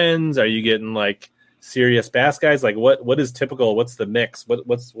old friends? Are you getting like serious bass guys? Like what is typical? What's the mix? What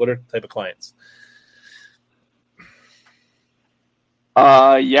are the type of clients?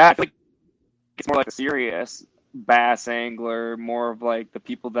 Yeah, I think it's more like a serious bass angler, more of like the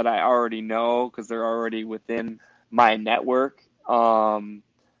people that I already know because they're already within my network.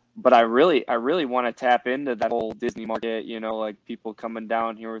 But I really want to tap into that whole Disney market, like people coming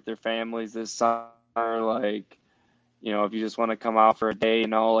down here with their families this summer, like, if you just want to come out for a day,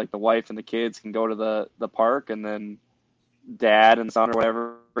 like the wife and the kids can go to the park, and then dad and son or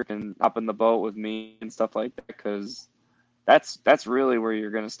whatever can hop in the boat with me and stuff like that, because that's really where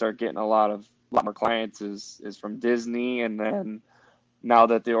you're going to start getting a lot more clients is from Disney. And then now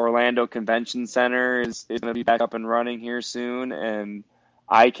that the Orlando Convention Center is going to be back up and running here soon, and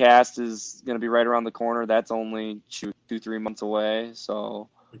ICAST is going to be right around the corner. That's only 2-3 months away. So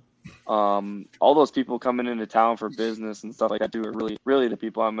all those people coming into town for business and stuff like that are really, really the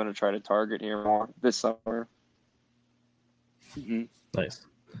people I'm going to try to target here more this summer. Mm-hmm. Nice.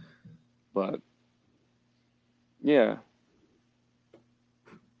 But yeah.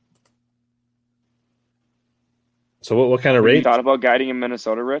 So what kind of rate? You thought about guiding in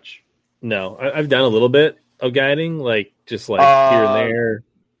Minnesota, Rich? No, I've done a little bit of guiding, like just like here and there.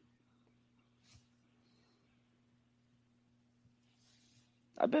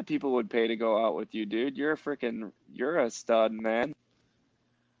 I bet people would pay to go out with you, dude. You're a stud, man.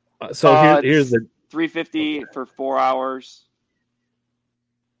 So here's the $350 for 4 hours,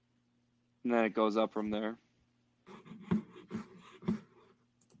 and then it goes up from there.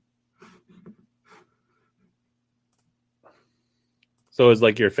 So is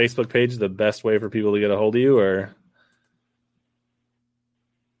like your Facebook page the best way for people to get a hold of you, or?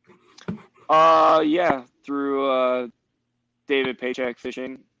 Yeah, through David Paycheck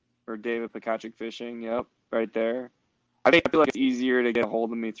Fishing or David Pekachik Fishing. Yep, right there. I feel like it's easier to get a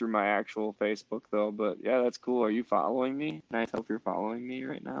hold of me through my actual Facebook though. But yeah, that's cool. Are you following me? Can I tell if you're following me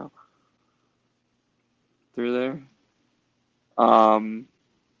right now? Through there. Or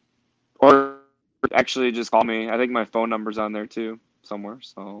actually just call me. I think my phone number's on there too somewhere.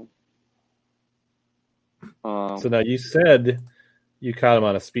 So. So now you said you caught him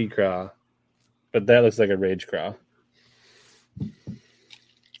on a speed craw, but that looks like a rage craw.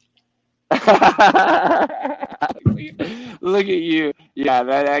 Look at you. Yeah,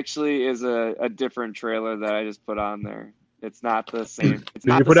 that actually is a different trailer that I just put on there. It's not the same. It's Did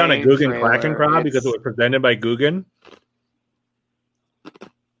not you the put on a same Guggen trailer. Klakenkra because it was presented by Guggen?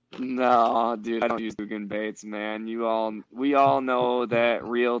 No, dude, I don't use Guggen baits, man. We all know that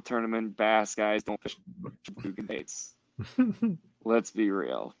real tournament bass guys don't fish Guggen baits. Let's be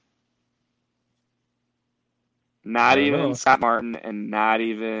real. Not I don't even know. Scott Martin and not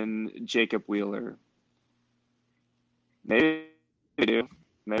even Jacob Wheeler. Maybe they do.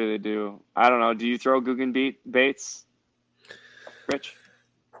 Maybe they do. I don't know. Do you throw Guggen baits, Rich?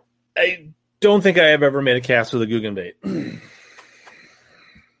 I don't think I have ever made a cast with a Guggen bait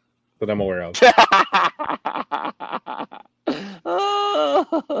that I'm aware of.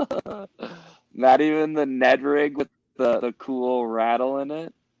 Not even the Ned rig with the cool rattle in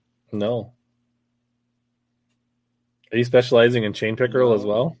it? No. Are you specializing in chain pickerel as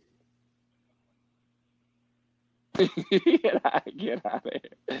well? Get out of here.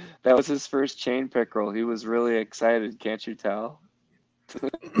 That was his first chain pickerel. He was really excited. Can't you tell?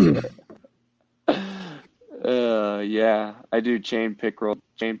 Yeah, I do chain pickerel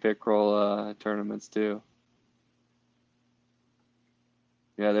tournaments too.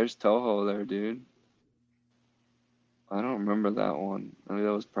 Yeah, there's Toho there, dude. I don't remember that one. I mean,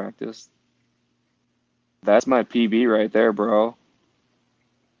 that was practice. That's my PB right there, bro.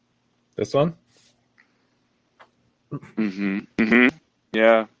 This one?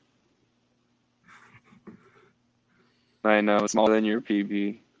 Yeah. I know, it's smaller than your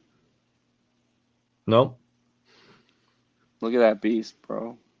PB. Nope. Look at that beast,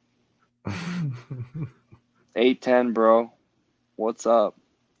 bro. 810, bro. What's up?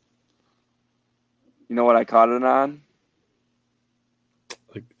 You know what I caught it on?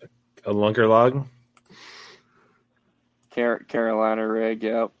 A lunker log? Carolina rig,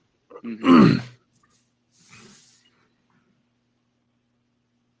 yep.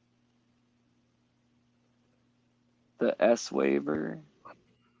 The S waiver.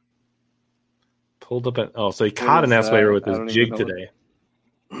 Pulled up so he caught an S waiver with his jig today.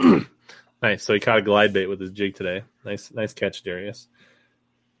 Nice. So he caught a glide bait with his jig today. Nice catch, Darius.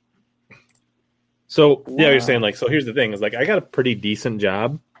 So yeah, you're saying so here's the thing is I got a pretty decent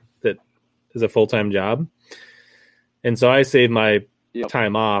job that is a full-time job. And so I save my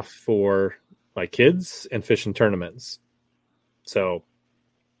time off for my kids and fishing tournaments. So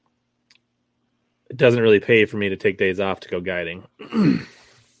it doesn't really pay for me to take days off to go guiding.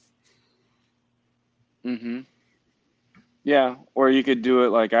 Yeah, or you could do it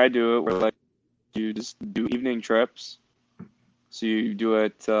like I do it, where you just do evening trips. So you do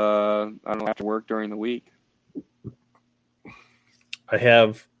it, I don't know, after work during the week. I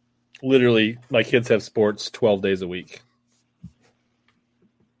have literally, my kids have sports 12 days a week.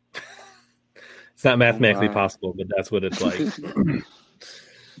 It's not mathematically possible, but that's what it's like.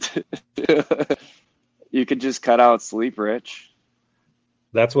 You could just cut out sleep, Rich.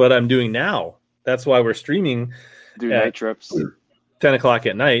 That's what I'm doing now. That's why we're streaming. Do night trips. 10 o'clock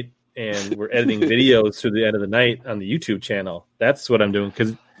at night, and we're editing videos through the end of the night on the YouTube channel. That's what I'm doing,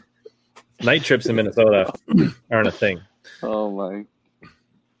 because night trips in Minnesota aren't a thing. Oh, my.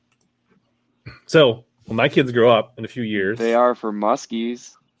 So when my kids grow up in a few years, they are for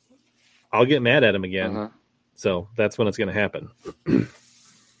muskies. I'll get mad at them again. So that's when it's going to happen.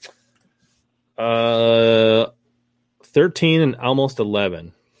 13 and almost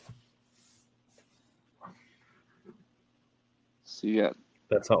 11. So you got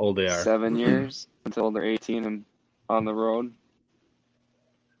that's how old they are. 7 years until they're 18 and on the road.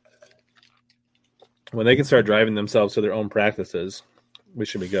 When they can start driving themselves to their own practices, we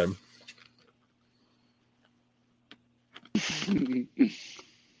should be good.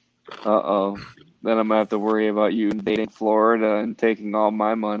 Uh-oh. Then I'm going to have to worry about you dating Florida and taking all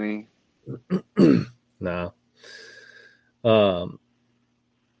my money. Nah. So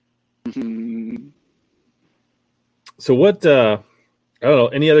what, I don't know,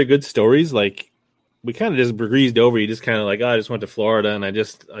 any other good stories? Like, we kind of just breezed over. You just kind of I just went to Florida and I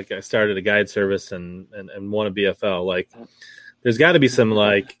started a guide service and won a BFL. Like, there's got to be some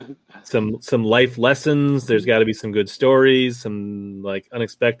some life lessons. There's got to be some good stories, some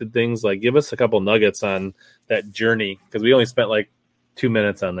unexpected things. Give us a couple nuggets on that journey, because we only spent 2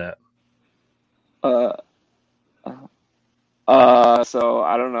 minutes on that. So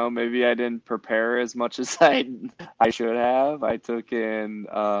I don't know, maybe I didn't prepare as much as I should have. I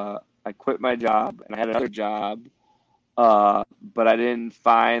quit my job and I had another job. But I didn't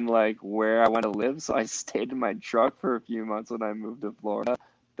find where I want to live, so I stayed in my truck for a few months when I moved to Florida.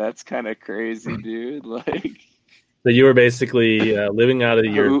 That's kind of crazy, dude. So you were basically living out of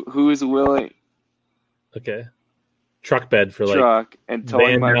your who is willing truck bed for like truck and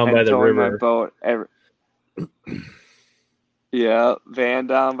van down by the towing my river. boat yeah, van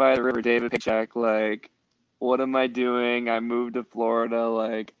down by the river, David Paycheck. Like, what am I doing? I moved to Florida.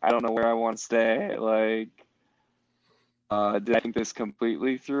 Like, I don't know where I want to stay. Like, did I think this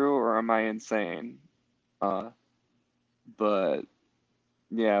completely through, or am I insane? But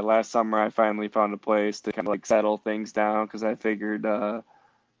yeah, last summer I finally found a place to kind of like settle things down because I figured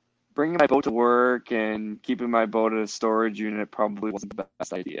bringing my boat to work and keeping my boat at a storage unit probably wasn't the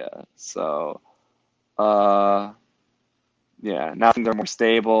best idea. So, yeah, now things are more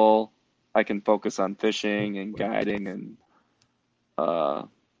stable. I can focus on fishing and guiding, and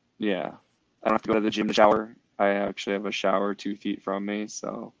yeah, I don't have to go to the gym to shower. I actually have a shower 2 feet from me,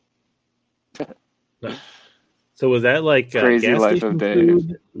 so So was that like crazy gas life of station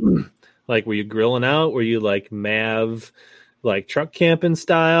Dave. food? Like, were you grilling out? Were you like Mav, like truck camping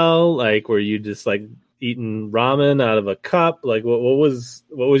style? Like, were you just like eating ramen out of a cup? Like, what was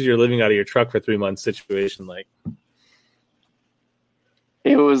your living out of your truck for 3 months situation like?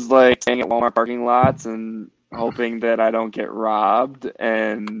 It was like staying at Walmart parking lots and hoping that I don't get robbed,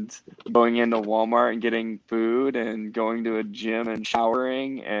 and going into Walmart and getting food and going to a gym and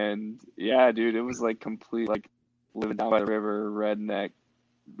showering. And yeah, dude, it was like complete, like living down by the river, redneck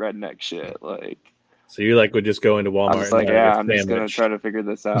shit. Like, So you like would just go into I Walmart was and like, get yeah, a I'm just gonna sandwich. try to figure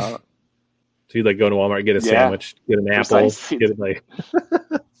this out. So you like go to Walmart, get a Yeah, sandwich, get an apple, precisely, get it like.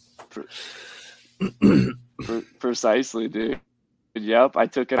 precisely, dude. Yep, I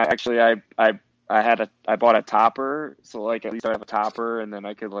took it. I bought a topper, so like at least I have a topper, and then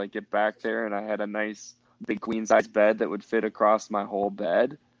I could like get back there, and I had a nice big queen size bed that would fit across my whole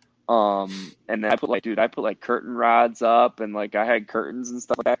bed. And then I put like curtain rods up, and like I had curtains and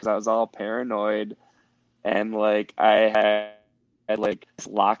stuff like that because I was all paranoid, and like I had like this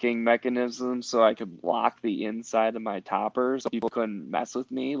locking mechanism so I could lock the inside of my topper so people couldn't mess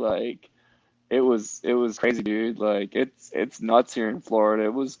with me. Like, it was crazy, dude. Like, it's nuts here in Florida.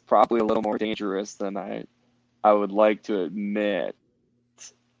 It was probably a little more dangerous than I would like to admit.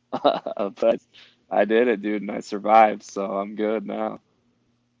 But I did it, dude, and I survived, so I'm good now.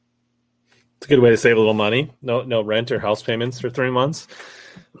 It's a good way to save a little money. No rent or house payments for 3 months.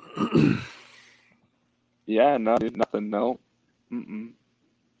 Yeah, no, dude, nothing. No. Mm-mm.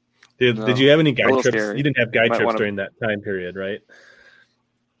 Did you No. have any A guide little trips? You scary. didn't have guide Might trips want to. during that time period, right?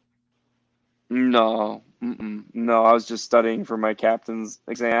 No. Mm-mm. No, I was just studying for my captain's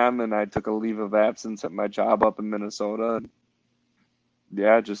exam, and I took a leave of absence at my job up in Minnesota.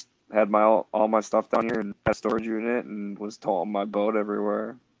 Yeah, just had all my stuff down here in a storage unit and was towing my boat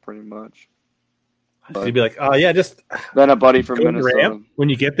everywhere, pretty much. So you'd But be like, oh yeah, just then a buddy from go to the ramp. Minnesota, When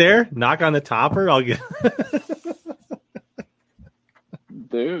you get there, knock on the topper. I'll get.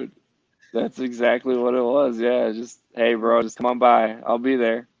 dude, that's exactly what it was. Yeah, just, hey, bro, just come on by. I'll be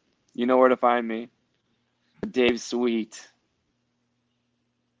there. You know where to find me. Dave's sweet.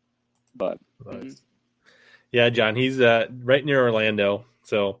 But Nice. Yeah, John, he's right near Orlando.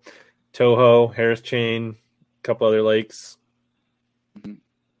 So Toho, Harris Chain, a couple other lakes.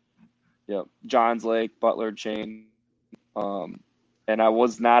 yep, Johns Lake, Butler Chain. And I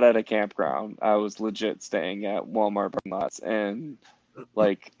was not at a campground. I was legit staying at Walmart parking lots and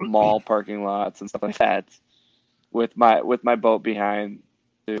like mall parking lots and stuff like that, with my boat behind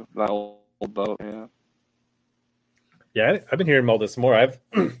too, my old boat. Yeah. Yeah, I've been hearing about this more. I've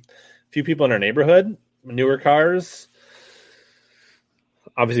a few people in our neighborhood, newer cars.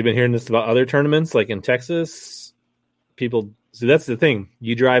 Obviously, been hearing this about other tournaments, like in Texas. People, so that's the thing.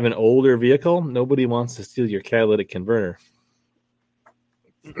 You drive an older vehicle, nobody wants to steal your catalytic converter.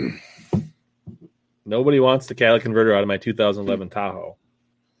 Nobody wants the catalytic converter out of my 2011 Tahoe.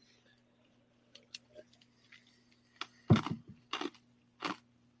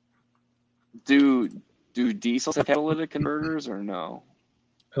 Do diesels have catalytic converters or no?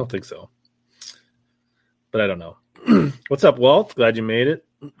 I don't think so, but I don't know. What's up, Walt? Glad you made it.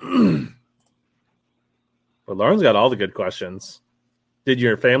 But Lauren's got all the good questions. Did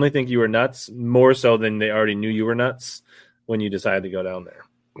your family think you were nuts more so than they already knew you were nuts when you decided to go down there?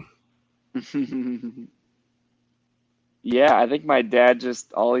 Yeah, I think my dad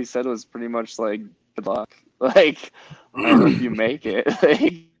just all he said was pretty much like, "Good luck." Like, I hope you make it.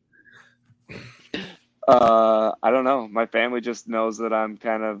 Like, I don't know. My family just knows that I'm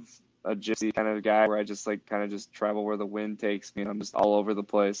kind of a gypsy kind of guy where I just like kind of just travel where the wind takes me. I'm just all over the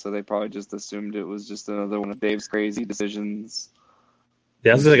place. So they probably just assumed it was just another one of Dave's crazy decisions.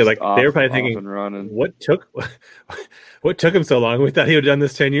 Yeah, I was like they were probably Off thinking, and running. what took him so long? We thought he would have done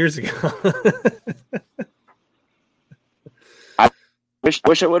this 10 years ago.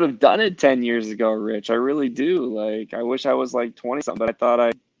 Wish I would have done it 10 years ago, Rich. I really do. Like, I wish I was like 20 something, but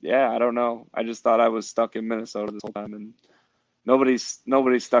I don't know. I just thought I was stuck in Minnesota this whole time, and nobody's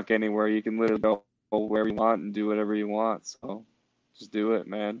stuck anywhere. You can literally go wherever you want and do whatever you want. So just do it,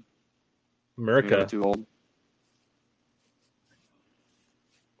 man. You're never America. too old.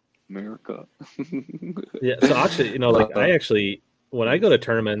 America. Yeah. So actually, like I actually, when I go to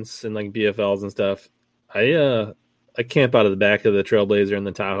tournaments and like BFLs and stuff, I camp out of the back of the Trailblazer and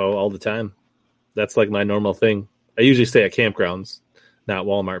the Tahoe all the time. That's like my normal thing. I usually stay at campgrounds, not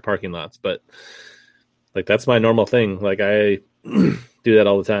Walmart parking lots, but like that's my normal thing. Like I do that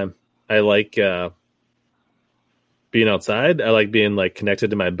all the time. I like being outside. I like being like connected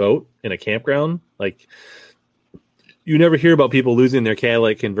to my boat in a campground. Like you never hear about people losing their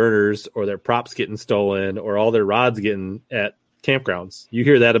catalytic converters or their props getting stolen or all their rods getting at campgrounds. You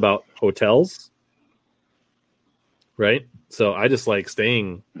hear that about hotels, right? So I just like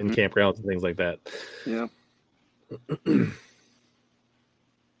staying in campgrounds and things like that. Yeah.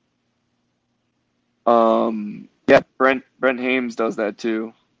 Yeah, Brent Hames does that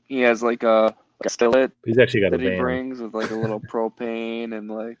too. He has like a skillet He's actually got a that he van. brings with like a little propane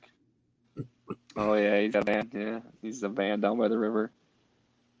and like. Oh yeah, he's got a van. Yeah, he's a van down by the river.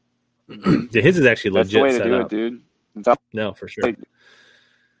 Yeah, his is actually That's legit the way to set do up. it, dude. It's up. No, for sure. Like,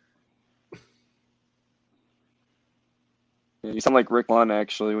 you sound like Rick Lunn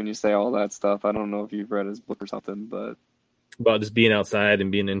actually when you say all that stuff. I don't know if you've read his book or something, but About just being outside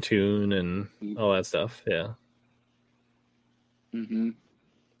and being in tune and all that stuff. Yeah. mm-hmm.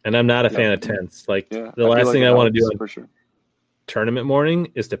 And I'm not a fan of tents. Like Yeah, the last thing I want to do on for sure. tournament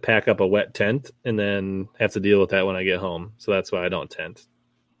morning is to pack up a wet tent and then have to deal with that when I get home. So that's why I don't tent.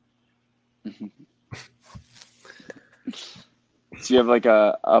 So you have like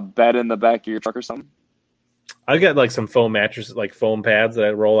a bed in the back of your truck or something? I've got like some foam mattresses, like foam pads that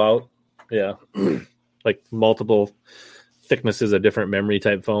I roll out. Yeah. Like multiple thicknesses of different memory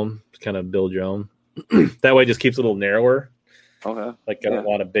type foam to kind of build your own. That way it just keeps it a little narrower. Okay. Like I don't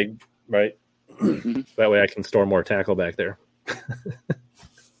want a big, right? That way I can store more tackle back there.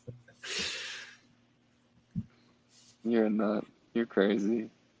 You're not. You're crazy.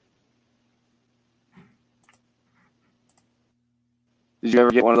 Did you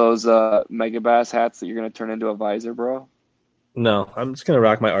ever get one of those Mega Bass hats that you're gonna turn into a visor, bro? No, I'm just gonna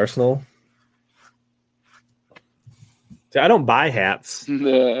rock my Arsenal. See, I don't buy hats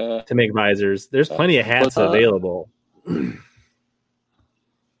to make visors. There's plenty of hats available.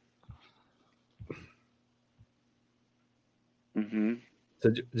 So,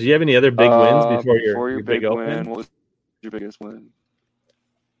 do you have any other big wins before your big opening? win? What was your biggest win?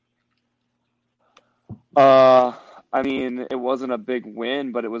 I mean, it wasn't a big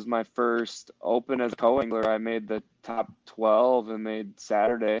win, but it was my first open as a co-angler. I made the top 12 and made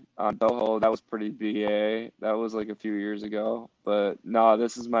Saturday on Toho. That was pretty BA. That was like a few years ago. But no,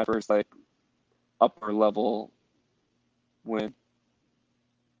 this is my first like upper level win.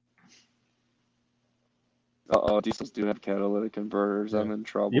 Diesels do have catalytic converters. Yeah. I'm in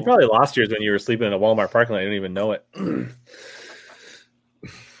trouble. You probably lost yours when you were sleeping in a Walmart parking lot. You didn't even know it.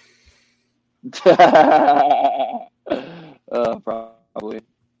 Probably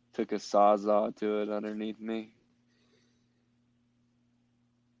took a sawzall to it underneath me.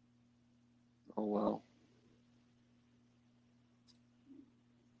 Oh well.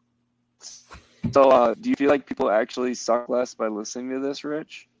 So, do you feel like people actually suck less by listening to this,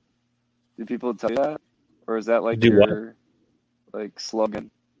 Rich? Do people tell you that, or is that like your like slogan?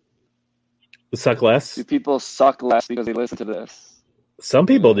 Suck less? Do people suck less because they listen to this? Some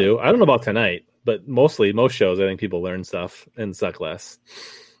people do. I don't know about tonight, but most shows, I think people learn stuff and suck less.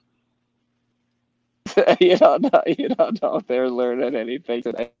 You don't know if they're learning anything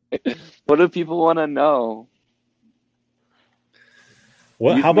today. What do people want to know?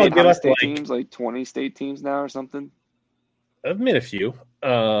 Well, how about give us state teams, like 20 state teams now or something? I've made a few.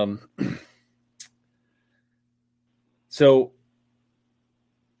 So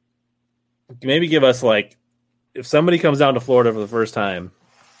maybe give us like, if somebody comes down to Florida for the first time,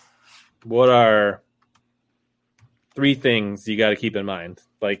 what are 3 things you got to keep in mind?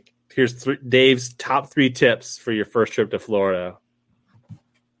 Like, here's Dave's top 3 tips for your first trip to Florida.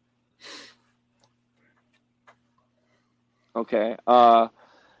 Okay.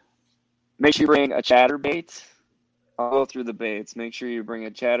 Make sure you bring a chatterbait. I'll go through the baits. Make sure you bring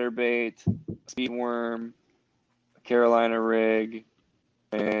a chatterbait, speed worm, a Carolina rig,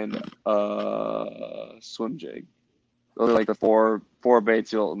 and a swim jig. Those are like the four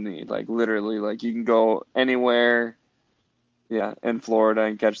baits you'll need. Like literally, like you can go anywhere, in Florida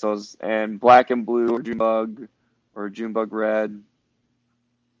and catch those. And black and blue or June bug red.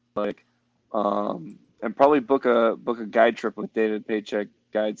 like, and probably book a guide trip with David Paycheck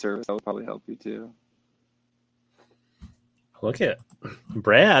Guide Service. That would probably help you too. Look at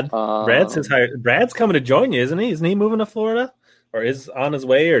Brad. Brad says hi. Brad's coming to join you, isn't he? Isn't he moving to Florida, or is on his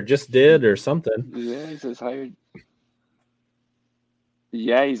way, or just did, or something? Yeah, he says hired.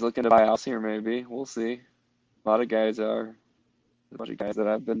 Yeah, he's looking to buy a house here. Maybe we'll see. A lot of guys are. A bunch of guys that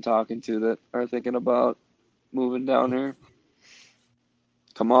I've been talking to that are thinking about moving down here.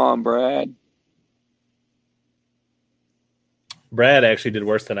 Come on, Brad. Brad actually did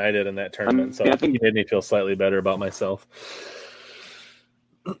worse than I did in that tournament, so I I think think he made me feel slightly better about myself.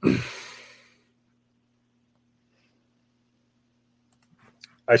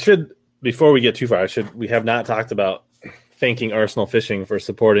 I should, before we get too far, we have not talked about thanking Arsenal Fishing for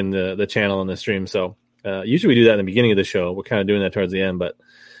supporting the channel and the stream. So usually we do that in the beginning of the show. We're kind of doing that towards the end, but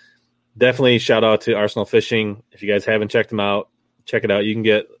definitely shout out to Arsenal Fishing. If you guys haven't checked them out, check it out. You can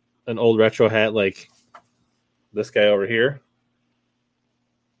get an old retro hat like this guy over here.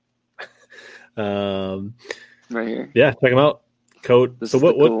 Right here. Yeah, check them out. Coat. This So is the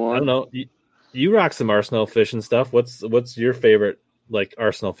what cool I one. don't know. You rock some Arsenal Fishing stuff. What's your favorite like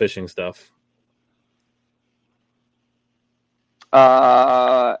Arsenal Fishing stuff?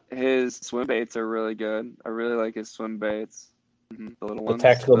 His swim baits are really good. I really like his swim baits. The little The ones.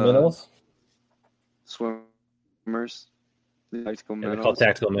 tactical minnows? Swimmers. The tactical Yeah, they're minnows. called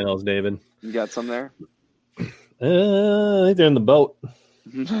tactical minnows, David. You got some there? I think they're in the boat.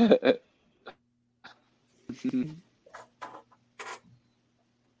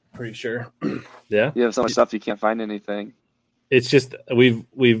 Pretty sure. Yeah. You have so much stuff you can't find anything. It's just we've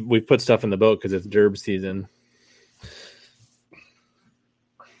put stuff in the boat because it's derb season.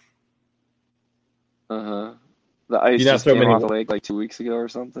 The ice You not just throw came many- off the lake like 2 weeks ago or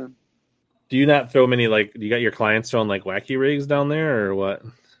something. Do you not throw many, like, you got your clients throwing like wacky rigs down there or what?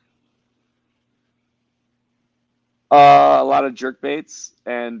 A lot of jerk baits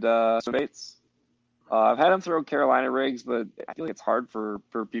and swim baits. I've had them throw Carolina rigs, but I feel like it's hard for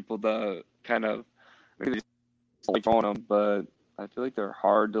people to kind of maybe they just like throwing them, but I feel like they're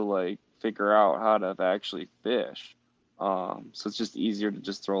hard to like figure out how to actually fish. So it's just easier to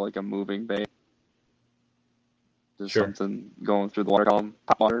just throw like a moving bait. Just Sure. something going through the water column.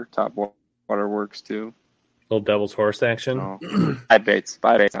 Top water works too. Little devil's horse action. No. Five baits,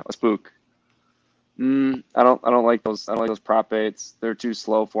 not a spook. I don't like those. I don't like those prop baits. They're too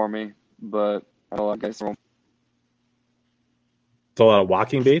slow for me. But I don't like guys throw them. It's a lot of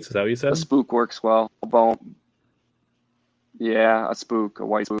walking baits. Is that what you said? A spook works well. A bone. Yeah, a spook. A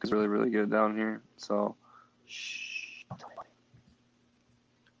white spook is really, really good down here. So, don't tell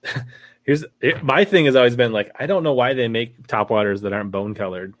anybody. My thing has always been like, I don't know why they make topwaters that aren't bone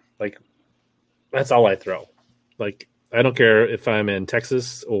colored. Like, that's all I throw. Like, I don't care if I'm in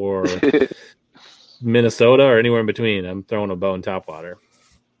Texas or Minnesota or anywhere in between. I'm throwing a bone topwater.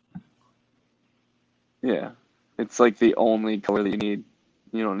 Yeah, it's like the only color that you need.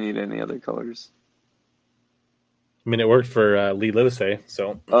 You don't need any other colors. I mean, it worked for Lee Livesey,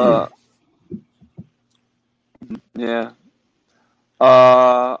 so. Yeah.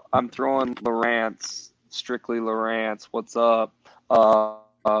 I'm throwing Lowrance, strictly Lowrance. What's up?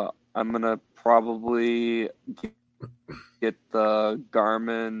 I'm gonna probably get the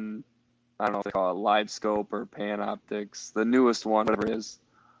Garmin. I don't know if they call it Live Scope or Panoptics, the newest one, whatever it is.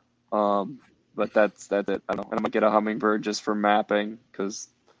 But that's it. I don't know. And I'm gonna get a Humminbird just for mapping because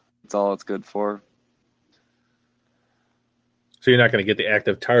that's all it's good for. So you're not going to get the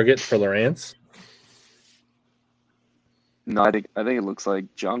active target for Lowrance? No, I think it looks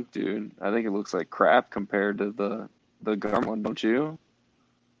like junk, dude. I think it looks like crap compared to the Garmin one, don't you?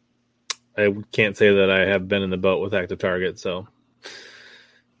 I can't say that I have been in the boat with active target, so.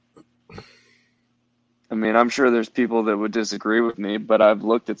 I mean, I'm sure there's people that would disagree with me, but I've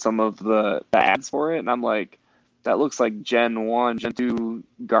looked at some of the ads for it, and I'm like, that looks like Gen 1, Gen 2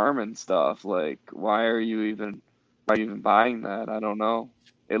 Garmin stuff. Like, why are you even buying that? I don't know.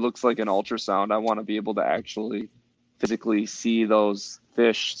 It looks like an ultrasound. I want to be able to actually physically see those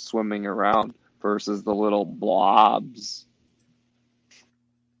fish swimming around versus the little blobs.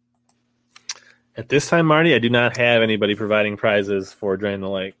 At this time, Marty, I do not have anybody providing prizes for Drain the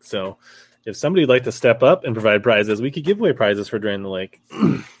Lake. So if somebody would like to step up and provide prizes, we could give away prizes for Drain the Lake.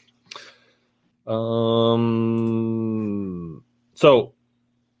 So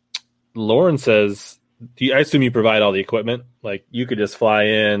Lauren says, I assume you provide all the equipment? Like you could just fly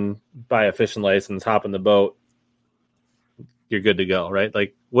in, buy a fishing license, hop in the boat. You're good to go, right?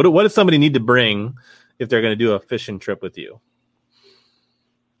 Like what does somebody need to bring if they're going to do a fishing trip with you?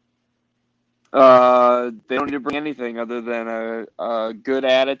 They don't need to bring anything other than a good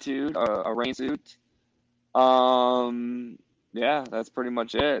attitude, a rain suit. Yeah, that's pretty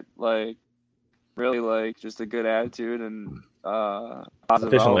much it. Like, really, like, just a good attitude and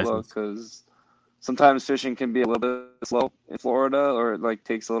positive Fishing outlook. license. Because sometimes fishing can be a little bit slow in Florida, or it like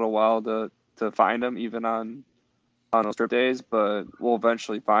takes a little while to find them, even on those trip days. But we'll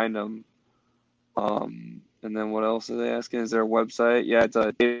eventually find them. And then what else are they asking? Is there a website? Yeah, it's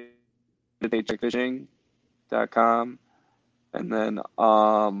paycheckfishing.com. And then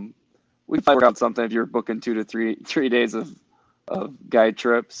we can work out something if you're booking 2 to 3 days of guide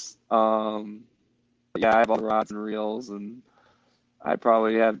trips. Yeah, I have all the rods and reels, and I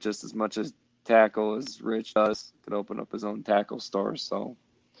probably have just as much as tackle as Rich does. Could open up his own tackle store, so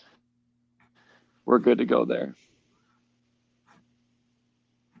we're good to go there.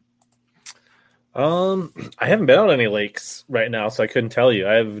 I haven't been out on any lakes right now, so I couldn't tell you.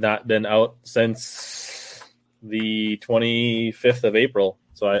 I have not been out since the 25th of April,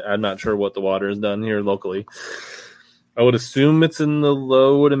 so I'm not sure what the water has done here locally. I would assume it's in the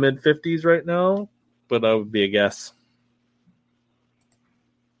low to mid 50s right now, but that would be a guess.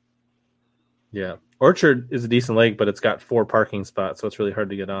 Yeah. Orchard is a decent lake, but it's got 4 parking spots, so it's really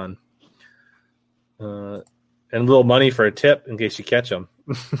hard to get on. And a little money for a tip in case you catch them.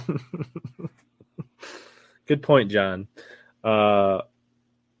 Good point, John. I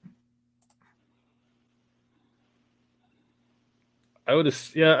would,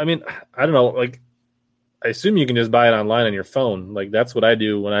 yeah. I mean, I don't know. Like, I assume you can just buy it online on your phone. Like, that's what I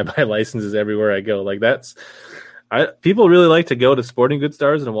do when I buy licenses everywhere I go. Like, people really like to go to sporting goods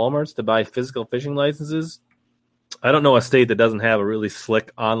stores and Walmarts to buy physical fishing licenses. I don't know a state that doesn't have a really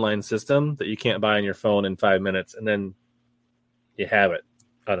slick online system that you can't buy on your phone in 5 minutes, and then you have it.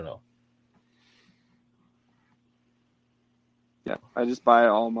 I don't know. Yeah, I just buy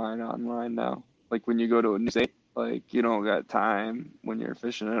all mine online now. Like when you go to a new state, like you don't got time when you're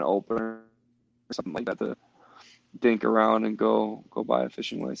fishing an opener or something like that to dink around and go buy a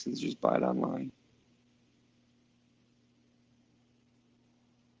fishing license. Just buy it online.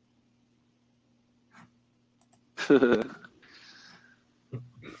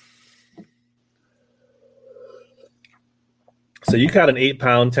 So you caught an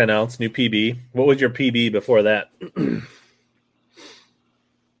 8-pound, 10-ounce new PB. What was your PB before that?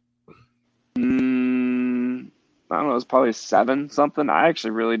 I don't know. It's probably 7 something. I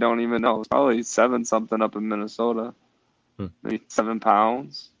actually really don't even know. It's probably 7 something up in Minnesota. Maybe 7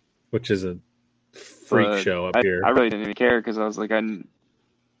 pounds. Which is a freak show up here. I really didn't even care because I was like,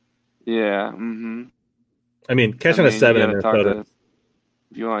 yeah. I mean, catching a 7 in Minnesota.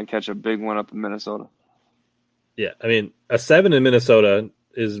 If you want to catch a big one up in Minnesota. Yeah, I mean, a 7 in Minnesota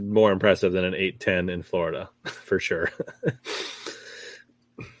is more impressive than an 8-10 in Florida, for sure.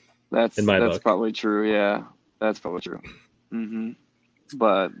 That's book. Probably true. Yeah, that's probably true.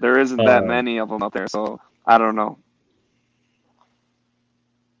 But there isn't that many of them out there, so I don't know.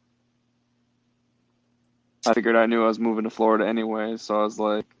 I figured I knew I was moving to Florida anyway, so I was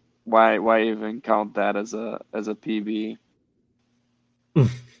like, why even count that as a PB?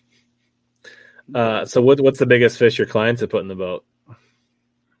 So what's the biggest fish your clients have put in the boat?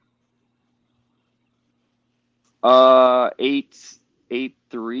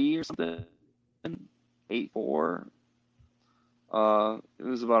 8.3 or something. 8.4. It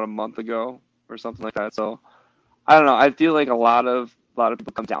was about a month ago or something like that. So I don't know. I feel like a lot of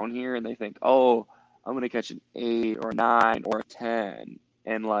people come down here and they think, oh, I'm gonna catch an 8 or a 9 or a 10,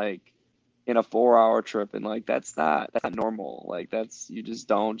 and like in a 4-hour trip, and like that's not normal. Like you just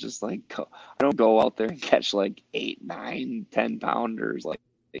don't just like go. I don't go out there and catch like 8, 9, 10 pounders. Like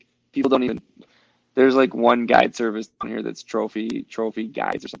people don't even. There's like one guide service down here that's trophy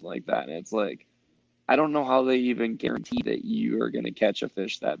guides or something like that, and it's like I don't know how they even guarantee that you are gonna catch a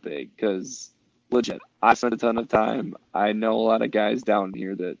fish that big, because legit, I spent a ton of time. I know a lot of guys down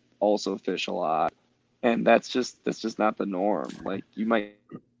here that also fish a lot, and that's just not the norm. Like you might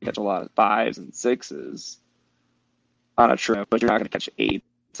catch a lot of 5s and 6s on a trip, but you're not going to catch 8s,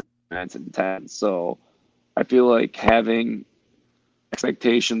 9s, and 10s. So I feel like having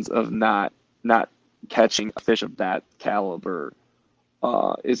expectations of not catching a fish of that caliber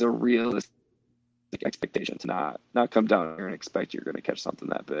is a realistic expectation to not come down here and expect you're going to catch something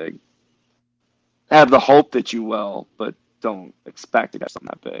that big. Have the hope that you will, but don't expect to catch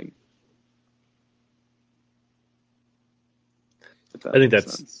something that big. I think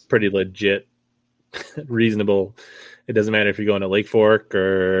that's pretty legit, reasonable. It doesn't matter if you're going to Lake Fork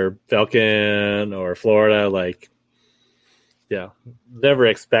or Falcon or Florida. Like, yeah, never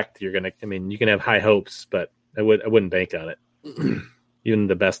expect you're gonna. I mean, you can have high hopes, but I wouldn't bank on it. even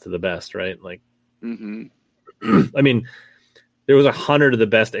the best of the best, right? Like, Mm-hmm. I mean, there was 100 of the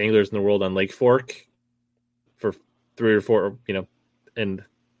best anglers in the world on Lake Fork for 3 or 4, and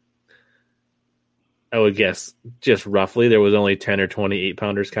I would guess just roughly there was only 10 or 20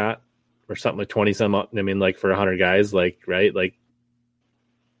 8-pounders caught, or something like 20 some. I mean, like for 100 guys, like, right? Like,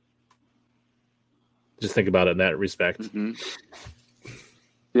 just think about it in that respect. Mm-hmm.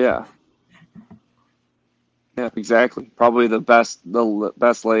 Yeah. Yeah, exactly. Probably the best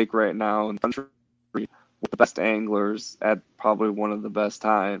lake right now in the country with the best anglers at probably one of the best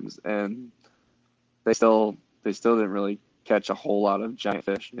times, and they still didn't really catch a whole lot of giant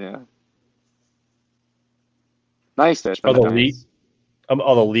fish. Yeah, nice fish, but Although nice.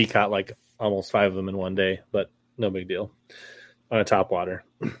 Lee caught like almost 5 of them in one day, but no big deal on a top water.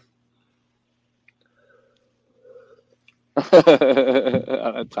 On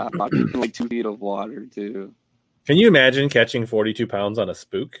a top water, like 2 feet of water too. Can you imagine catching 42 pounds on a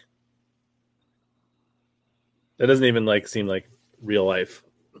spook? That doesn't even like seem like real life.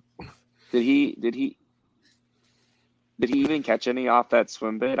 Did he even catch any off that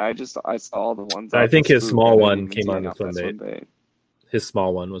swim bait? I saw all the ones. I think his small one came on the swim swim bait. His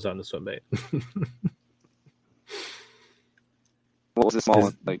small one was on the swim bait. What was his small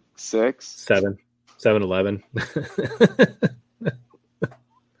one? Like 6? 7, 11.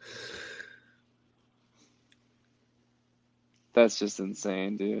 That's just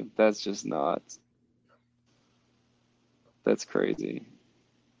insane, dude. That's just nuts. That's crazy.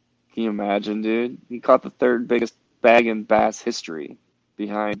 Can you imagine, dude? He caught the 3rd biggest bag in bass history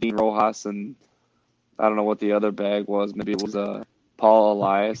behind Dean Rojas, and I don't know what the other bag was. Maybe it was Paul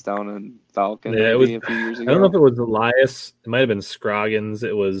Elias down in Falcon a few years ago. I don't know if it was Elias. It might have been Scroggins.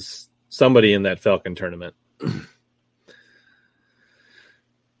 It was somebody in that Falcon tournament.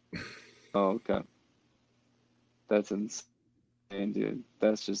 Oh, okay. That's insane, dude.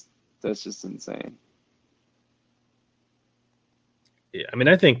 That's just insane. Yeah, I mean,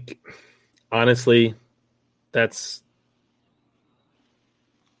 I think honestly, I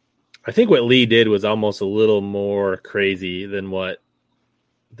think what Lee did was almost a little more crazy than what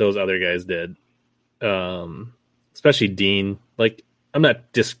those other guys did. Especially Dean. Like, I'm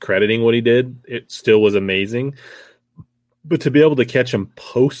not discrediting what he did. It still was amazing. But to be able to catch him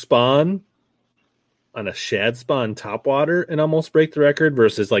post-spawn on a shad spawn topwater and almost break the record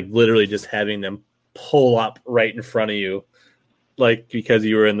versus like literally just having them pull up right in front of you, like because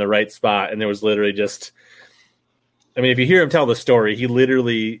you were in the right spot, and there was literally just, I mean, if you hear him tell the story, he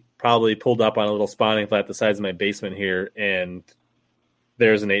literally probably pulled up on a little spawning flat the size of my basement here, and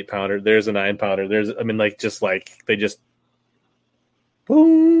there's an 8-pounder, there's a 9-pounder, they just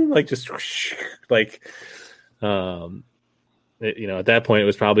boom, like just like at that point it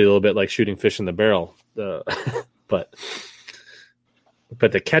was probably a little bit like shooting fish in the barrel. But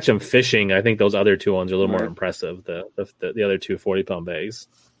to catch them fishing, I think those other 2 ones are a little more impressive. The other 2 40-pound bags.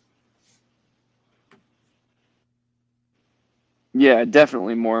 Yeah,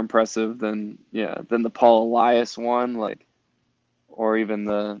 definitely more impressive than the Paul Elias one, like, or even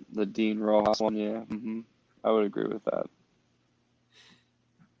the Dean Rojas one. Yeah, I would agree with that.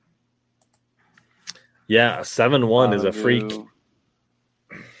 Yeah, 7-1 is a freak.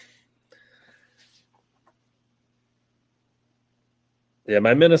 Yeah,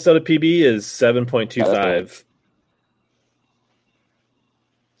 my Minnesota PB is 7.25.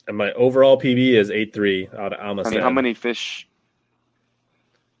 And my overall PB is 8.3 out of Amistad. I mean, how many fish?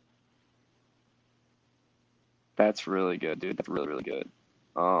 That's really good, dude. That's really, really good.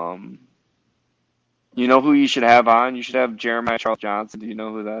 You know who you should have on? You should have Jeremiah Charles Johnson. Do you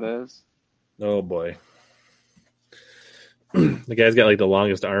know who that is? Oh, boy. The guy's got like the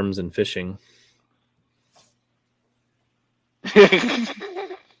longest arms in fishing.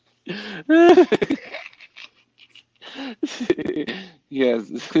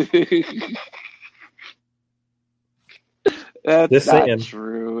 Yes. That's not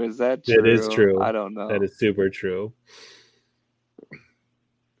true. Is that true? It is true. I don't know. That is super true.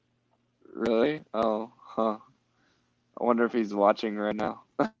 Really? Oh, huh. I wonder if he's watching right now.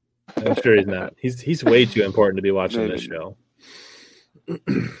 I'm sure he's not. He's way too important to be watching this show.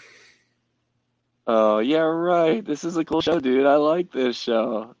 Oh, yeah, right. This is a cool show, dude. I like this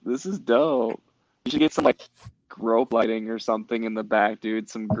show. This is dope. You should get some like rope lighting or something in the back, dude.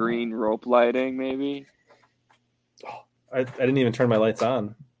 Some green rope lighting, maybe. I didn't even turn my lights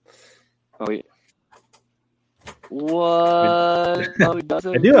on. Oh, yeah. What?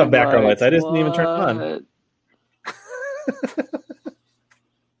 I do have background lights. I just didn't even turn them on.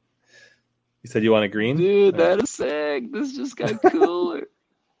 You said you want a green? Dude, that is sick. This just got cooler.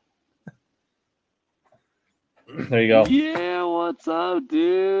 There you go. Yeah, what's up,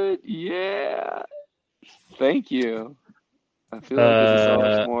 dude? Yeah. Thank you. I feel like this is so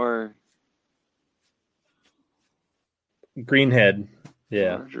much more Greenhead.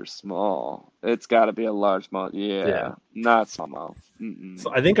 Yeah. large or small. It's got to be a large mouth. Yeah. Not smallmouth.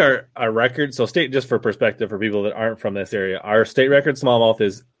 So I think our record, so state, just for perspective for people that aren't from this area, our state record smallmouth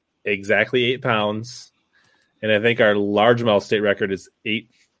is exactly 8 pounds. And I think our largemouth state record is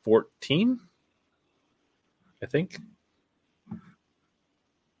 814. I think.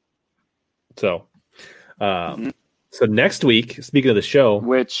 So, so next week, speaking of the show,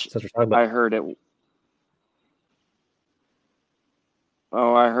 which I heard it.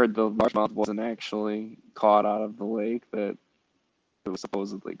 Oh, I heard the largemouth wasn't actually caught out of the lake that it was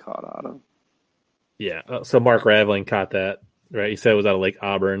supposedly caught out of. Yeah. So Mark Raveling caught that, right? He said it was out of Lake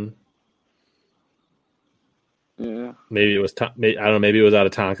Auburn. Yeah. Maybe it was, I don't know, maybe it was out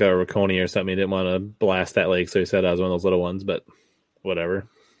of Tonka or Waconia or something. He didn't want to blast that lake, so he said that was one of those little ones, but whatever.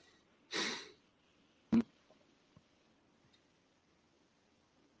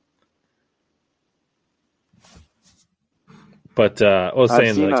 But I was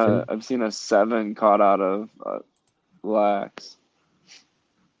saying, I've seen a 7 caught out of lax.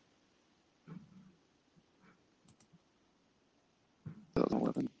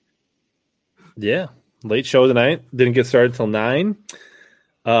 Yeah, late show tonight. Didn't get started till 9.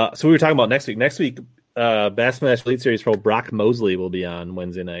 So we were talking about next week. Next week, Bassmash Elite Series Pro Brock Mosley will be on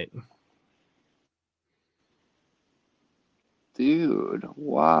Wednesday night. Dude,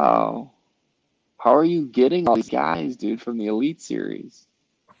 wow. How are you getting all these guys, dude, from the Elite Series?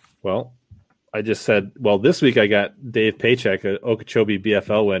 Well, I just said, this week I got Dave Paycheck, an Okeechobee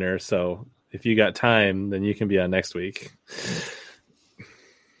BFL winner. So if you got time, then you can be on next week.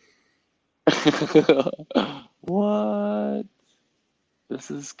 What?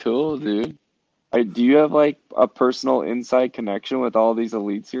 This is cool, dude. Do you have like a personal inside connection with all these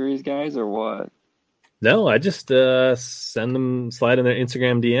Elite Series guys or what? No, I just slide in their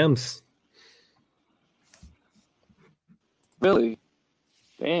Instagram DMs. Really?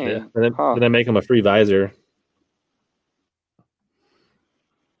 Dang. Yeah. And then I make them a free visor.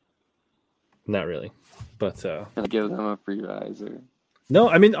 Not really, but give them a free visor. No,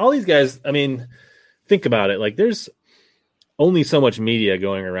 I mean, all these guys, think about it. Like, there's only so much media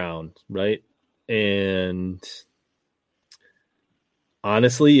going around, right? And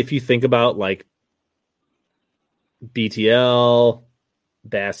honestly, if you think about like BTL,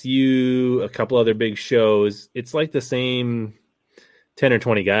 Bass U, a couple other big shows, it's like the same 10 or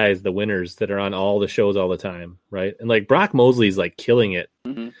 20 guys, the winners that are on all the shows all the time, right? And like Brock Mosley's like killing it.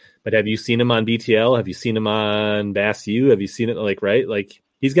 Mm-hmm. But have you seen him on BTL? Have you seen him on Bass U? Have you seen it right? Like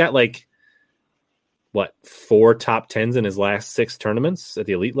he's got 4 top 10s in his last 6 tournaments at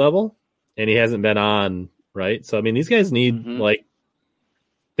the elite level, and he hasn't been on, right? So these guys need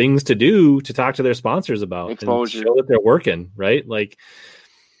things to do to talk to their sponsors about exposure, and show that they're working, right?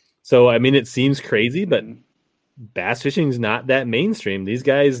 So it seems crazy, but bass fishing is not that mainstream. These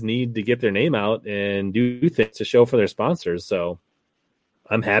guys need to get their name out and do things to show for their sponsors. So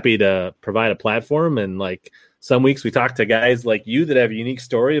I'm happy to provide a platform. And some weeks we talk to guys like you that have a unique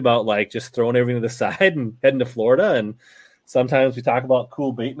story about just throwing everything to the side and heading to Florida. And sometimes we talk about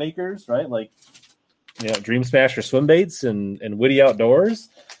cool bait makers, right? Dream Smasher swim baits and Witty Outdoors.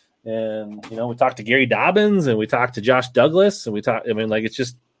 And, we talked to Gary Dobbins and we talked to Josh Douglas and we talk, it's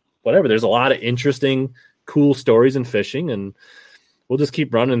just whatever. There's a lot of interesting, cool stories in fishing, and we'll just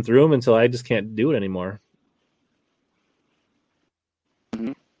keep running through them until I just can't do it anymore.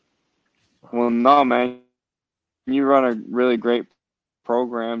 Well, no, man, you run a really great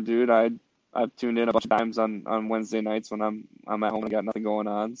program, dude. I've tuned in a bunch of times on Wednesday nights when I'm at home and got nothing going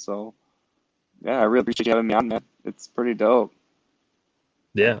on. So yeah, I really appreciate you having me on, man. It's pretty dope.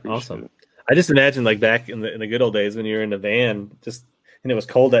 Yeah, awesome. I just imagine back in the good old days when you were in the van, and it was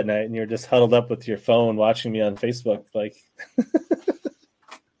cold that night, and you were just huddled up with your phone watching me on Facebook,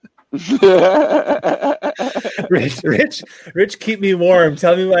 Rich, keep me warm.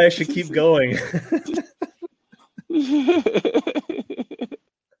 Tell me why I should keep going.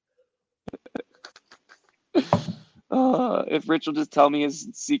 If Rich will just tell me his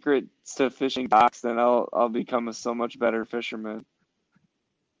secrets to fishing docks, then I'll become a so much better fisherman.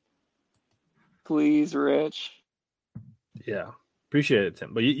 Please, Rich. Yeah, appreciate it,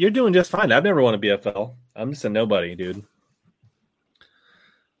 Tim. But you're doing just fine. I've never won a BFL. I'm just a nobody, dude.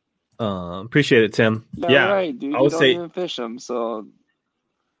 Appreciate it, Tim. Yeah, right, dude. You don't even fish them, so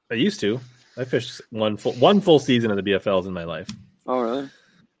I used to. I fished one full season of the BFLs in my life. Oh, really?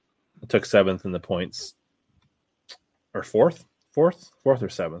 I took 7th in the points, or 4th or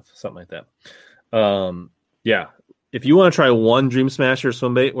 7th, something like that. Yeah, if you want to try one Dream Smasher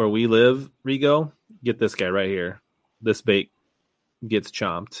swim bait where we live, Rigo, get this guy right here. This bait gets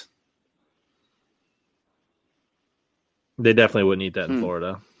chomped. They definitely wouldn't eat that in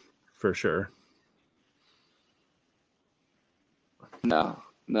Florida, for sure. No,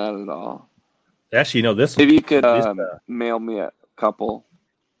 not at all. Actually, this. Maybe you could mail me a couple.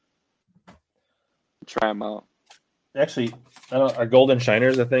 Try them out. Actually, are golden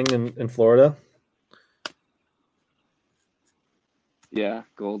shiners a thing in Florida? Yeah,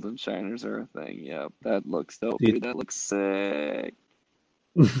 golden shiners are a thing. Yep, that looks dope. Dude, that looks sick.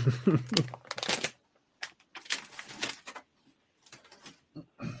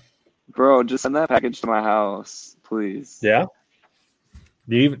 Bro, just send that package to my house, please. Yeah?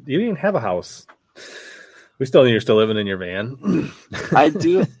 Do you even have a house? We still think you're still living in your van. I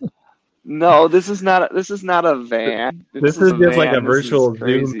do. No, this is not a van. This is just like a virtual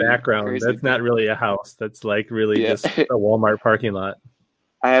Zoom background. Crazy. That's not really a house. That's like really just a Walmart parking lot.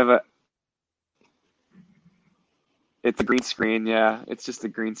 It's a green screen, yeah. It's just a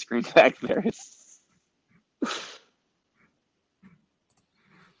green screen back there.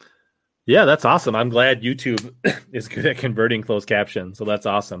 Yeah, that's awesome. I'm glad YouTube is good at converting closed caption. So that's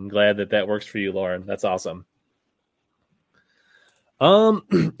awesome. I'm glad that works for you, Lauren. That's awesome.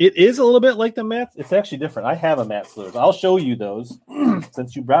 It is a little bit like the mats. It's actually different. I have a Matt's Lures. I'll show you those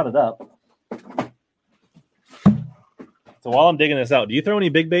since you brought it up. So while I'm digging this out, do you throw any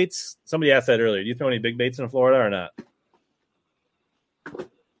big baits? Somebody asked that earlier. Do you throw any big baits in Florida or not?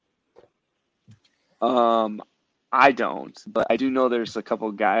 I don't, but I do know there's a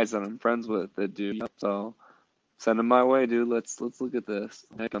couple guys that I'm friends with that do. So send them my way, dude. Let's look at this.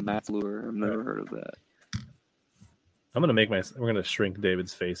 Heck, a Matt's Lure. I've never heard of that. I'm gonna we're gonna shrink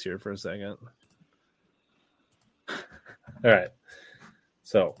David's face here for a second. All right.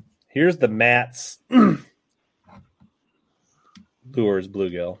 So here's the Matt's Lures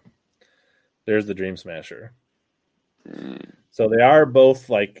bluegill. There's the Dream Smasher. So they are both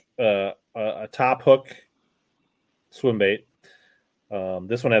like a top hook swim bait.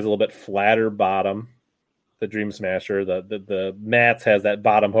 This one has a little bit flatter bottom. The Dream Smasher. The Matt's has that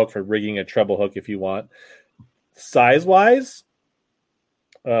bottom hook for rigging a treble hook if you want. Size wise,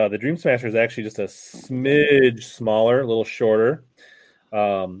 the Dream Smasher is actually just a smidge smaller, a little shorter.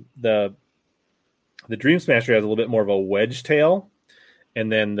 The Dream Smasher has a little bit more of a wedge tail, and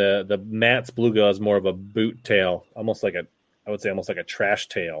then the Matt's bluegill is more of a boot tail, almost like a trash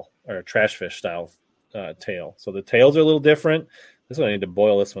tail or a trash fish style tail. So the tails are a little different. This one I need to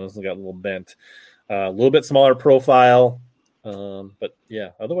boil. This one got a little bent, a little bit smaller profile, but yeah.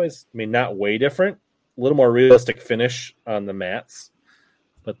 Otherwise, I mean, not way different. A little more realistic finish on the Matt's,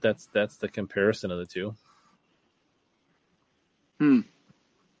 but that's the comparison of the two.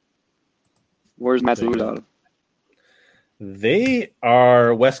 Where's Matt's Lures out of? They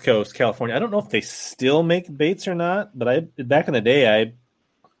are West Coast, California. I don't know if they still make baits or not, but back in the day I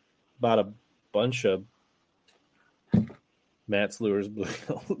bought a bunch of Matt's Lures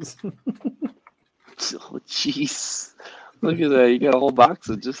bluegills. Oh, jeez. Look at that. You got a whole box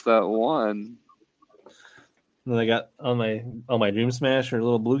of just that one. And then I got all my Dream Smasher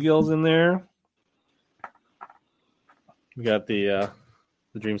little bluegills in there. We got the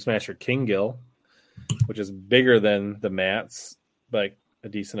Dream Smasher King Gill, which is bigger than the Matt's by a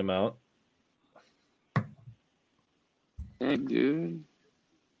decent amount. Dang, dude.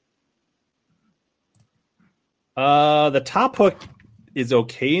 The top hook is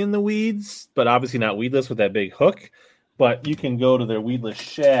okay in the weeds, but obviously not weedless with that big hook. But you can go to their weedless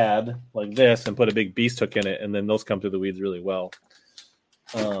shad like this and put a big beast hook in it, and then those come through the weeds really well.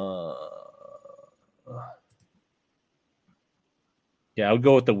 Yeah, I would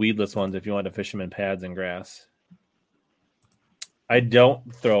go with the weedless ones if you want to fish them in pads and grass. I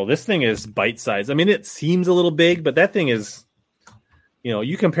don't throw. This thing is bite size. I mean, it seems a little big, but that thing is,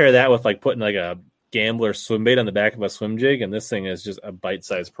 you compare that with like putting like a gambler swim bait on the back of a swim jig, and this thing is just a bite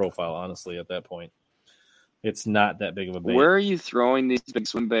size profile, honestly, at that point. It's not that big of a bait. Where are you throwing these big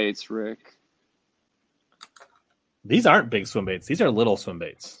swim baits, Rick? These aren't big swim baits. These are little swim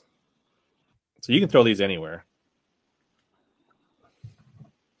baits. So you can throw these anywhere.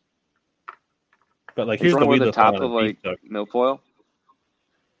 But like here's the top of like milfoil.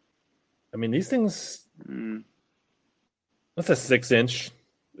 I mean, these things. That's a 6-inch.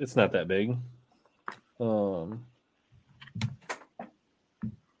 It's not that big.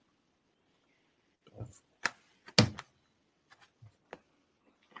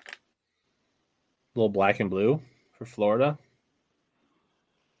 Little black and blue for Florida.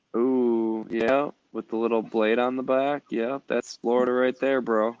 Ooh, yeah, with the little blade on the back. Yeah, that's Florida right there,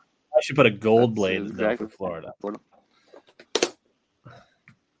 bro. I should put a gold blade exactly for Florida.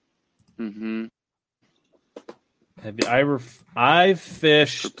 Mm-hmm. I've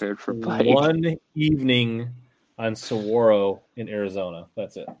fished Prepared for bite. one evening on Saguaro in Arizona.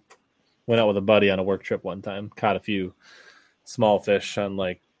 That's it. Went out with a buddy on a work trip one time. Caught a few small fish on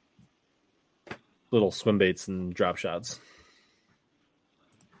like little swim baits and drop shots.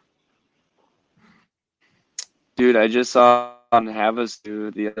 Dude, I just saw on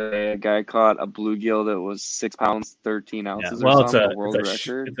Havasu the other day a guy caught a bluegill that was 6 pounds 13 ounces or something, the world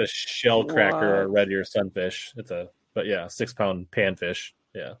record. It's a shell cracker or red ear sunfish. 6 pound panfish.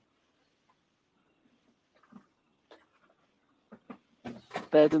 Yeah.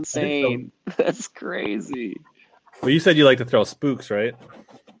 That's insane. So. That's crazy. Well, you said you like to throw spooks, right?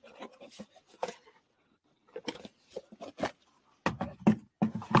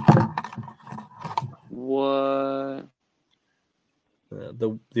 What?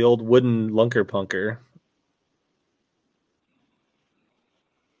 The old wooden lunker punker.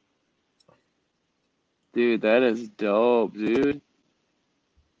 Dude, that is dope, dude.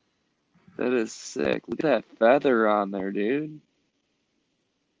 That is sick. Look at that feather on there, dude.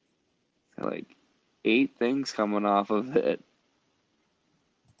 Like 8 things coming off of it.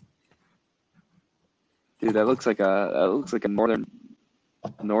 Dude, that looks like a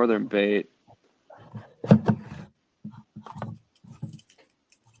northern bait.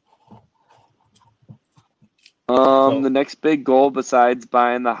 The next big goal besides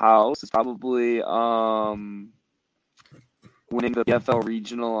buying the house is probably winning the PFL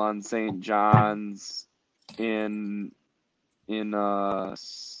regional on St. John's in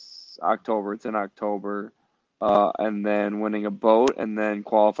October. It's in October, and then winning a boat and then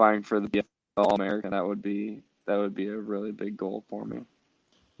qualifying for the PFL All-American. That would be a really big goal for me.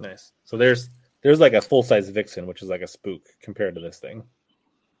 Nice. So there's like a full-size vixen, which is like a spook compared to this thing.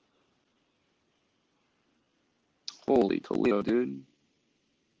 Holy Toledo, dude.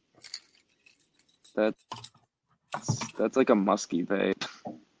 That's like a muskie bait.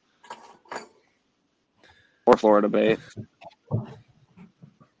 Or Florida bait.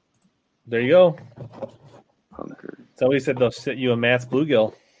 There you go. Hunker. Somebody said they'll sit you a Matt's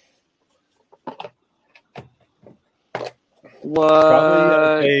bluegill. What?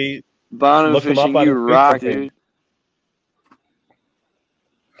 Probably Bono Fishing, you rock, dude.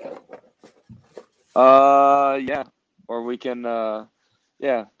 Yeah. Or we can,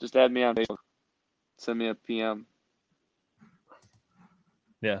 just add me on Facebook. Send me a PM.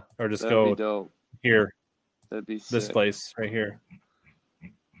 Yeah, or just That'd go be dope. Here. That'd be this sick. Place right here.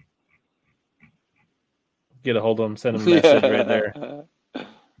 Get a hold of them, send them a message right there.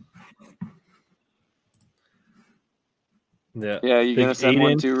 Yeah. Yeah, you gonna send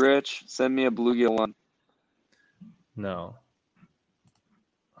one too, Rich? Send me a bluegill one. No.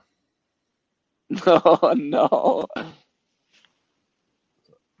 No.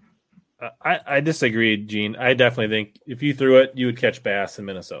 I disagree, Gene. I definitely think if you threw it, you would catch bass in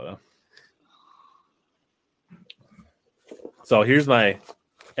Minnesota. So here's my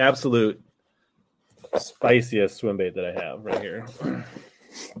absolute spiciest swim bait that I have right here.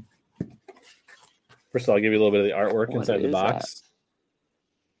 First of all, I'll give you a little bit of the artwork inside the box.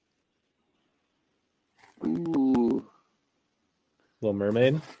 That? Ooh. Little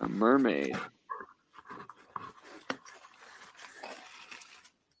mermaid. A mermaid.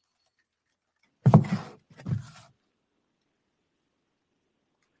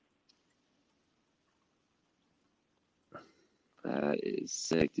 That is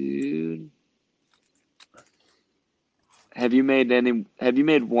sick, dude. Have you made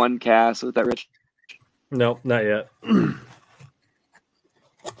one cast with that, Rich? No, not yet. It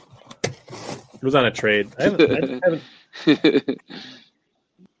was on a trade. I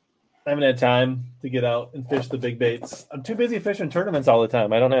haven't had time to get out and fish the big baits. I'm too busy fishing tournaments all the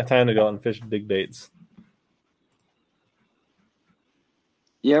time. I don't have time to go out and fish big baits.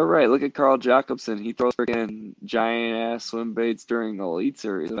 Yeah, right. Look at Carl Jacobson. He throws freaking giant ass swim baits during the Elite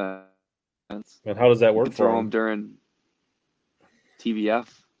Series events. And how does that work for throw him? them during TBF.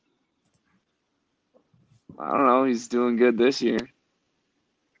 I don't know. He's doing good this year.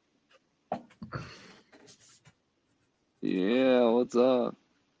 Yeah, what's up?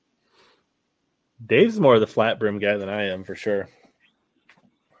 Dave's more of the flat brim guy than I am, for sure.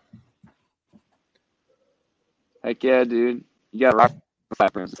 Heck yeah, dude. You got to rock the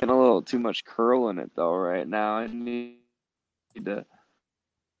flat brims. It's getting a little too much curl in it, though, right now. I need to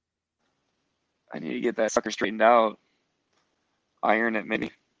get that sucker straightened out. Iron it,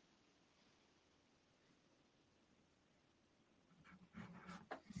 maybe.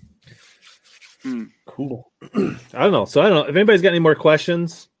 Cool. I don't know. So I don't know if anybody's got any more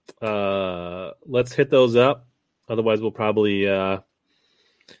questions. Let's hit those up. Otherwise, we'll probably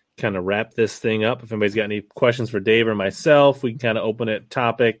kind of wrap this thing up. If anybody's got any questions for Dave or myself, we can kind of open it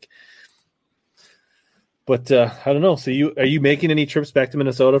topic. But I don't know. So are you making any trips back to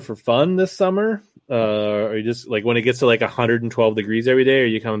Minnesota for fun this summer? Or you just like when it gets to like 112 degrees every day, are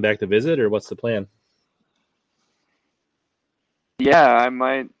you coming back to visit, or what's the plan? Yeah, I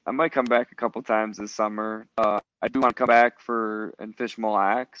might come back a couple times this summer. I do want to come back and fish Mille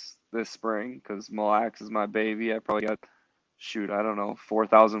Lacs this spring because Mille Lacs is my baby. I probably got, I don't know,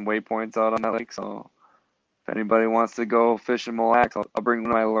 4,000 waypoints out on that lake. So if anybody wants to go fishing Mille Lacs, I'll bring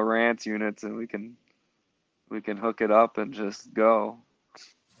my Lowrance units and we can hook it up and just go.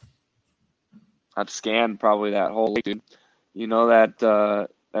 I've scanned probably that whole lake, dude. You know that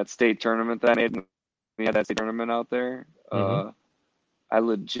state tournament that I made? We had that state tournament out there. Mm-hmm. I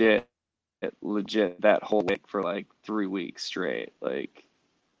legit that whole lake for like 3 weeks straight, like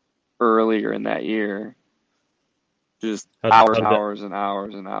earlier in that year. Just hours and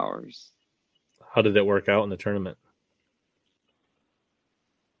hours. How did it work out in the tournament?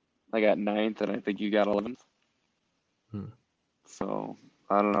 I got 9th, and I think you got 11th. So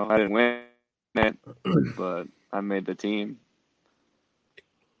I don't know. I didn't win it, but I made the team.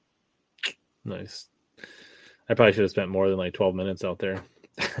 Nice. I probably should have spent more than like 12 minutes out there.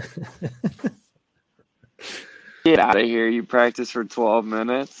 Get out of here. You practiced for 12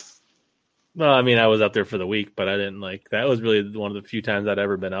 minutes? Well, I mean, I was out there for the week, but I didn't that was really one of the few times I'd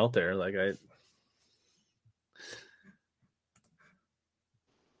ever been out there.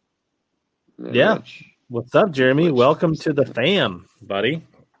 Yeah. What's up, Jeremy? Welcome to the fam, buddy.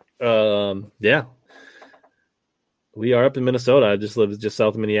 Yeah. We are up in Minnesota. I just live just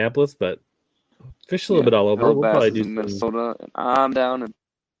south of Minneapolis, but fish a little bit all over. We'll probably do Minnesota, and I'm down in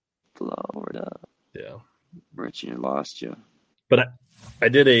Florida. Yeah. Richie lost you. But I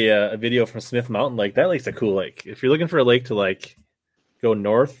did a video from Smith Mountain Lake. That lake's a cool lake. If you're looking for a lake to go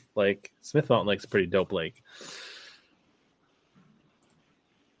north, Smith Mountain Lake's a pretty dope lake.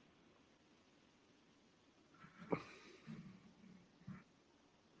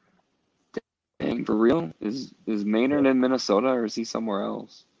 Dang, for real? Is Maynard in Minnesota, or is he somewhere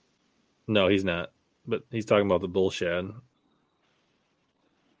else? No, he's not. But he's talking about the bull shad.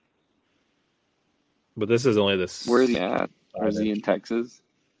 But this is only this. Where is he at? Or is he in Texas?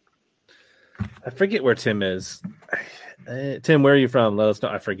 I forget where Tim is. Tim, where are you from? Let us know.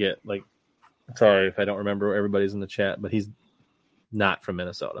 I forget. Sorry if I don't remember. Everybody's in the chat, but he's not from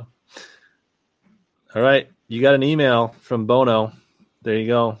Minnesota. All right. You got an email from Bono. There you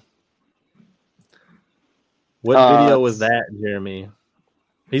go. What video was that, Jeremy?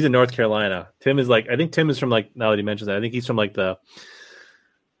 He's in North Carolina. Tim is I think Tim is from now that he mentions that, I think he's from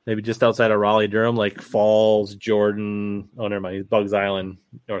maybe just outside of Raleigh, Durham, Falls, Jordan. Oh, never mind. He's Bugs Island,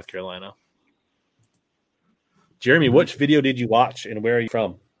 North Carolina. Jeremy, which video did you watch and where are you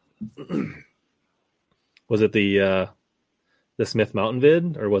from? Was it the Smith Mountain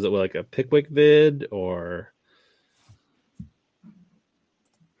vid, or was it a Pickwick vid, or?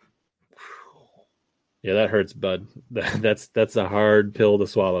 Yeah, that hurts, bud. That's a hard pill to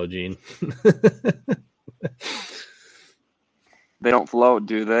swallow, Gene. They don't float,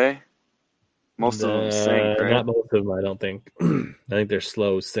 do they? Most of them sink, right? Not most of them, I don't think. I think they're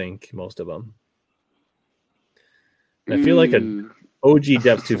slow sink, most of them. And I feel like an OG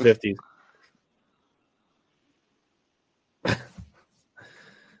depth 250.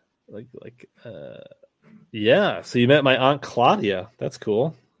 Yeah. So you met my Aunt Claudia. That's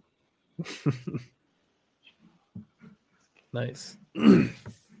cool. Nice.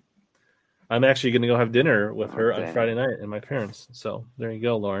 I'm actually going to go have dinner with her on Friday night and my parents. So there you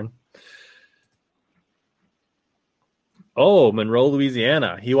go, Lauren. Oh, Monroe,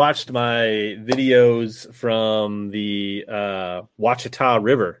 Louisiana. He watched my videos from the Ouachita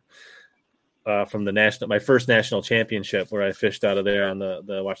River from my first national championship where I fished out of there on the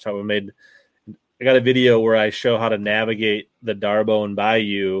Ouachita. I got a video where I show how to navigate the Darbone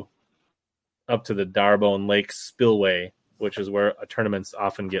Bayou up to the Darbone Lake Spillway, which is where tournaments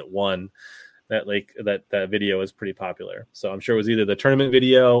often get won. That video is pretty popular. So I'm sure it was either the tournament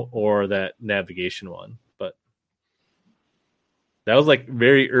video or that navigation one. But that was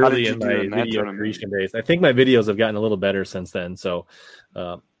very early in my video creation days. I think my videos have gotten a little better since then. So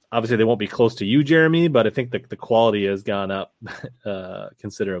obviously they won't be close to you, Jeremy, but I think the quality has gone up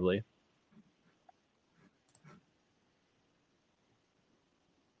considerably.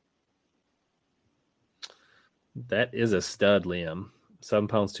 That is a stud, Liam. 7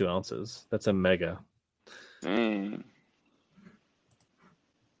 pounds, 2 ounces. That's a mega.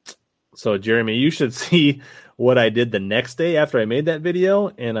 So Jeremy, you should see what I did the next day after I made that video,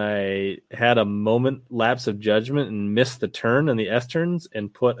 and I had a moment lapse of judgment and missed the turn on the S turns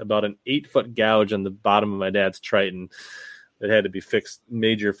and put about an 8-foot gouge on the bottom of my dad's Triton that had to be fixed,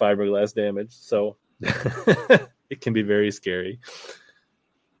 major fiberglass damage. So it can be very scary.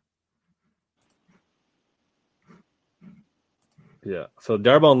 Yeah. So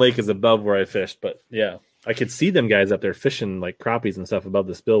Darbone Lake is above where I fished, but yeah, I could see them guys up there fishing like crappies and stuff above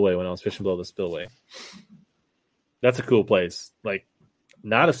the spillway when I was fishing below the spillway. That's a cool place. Like,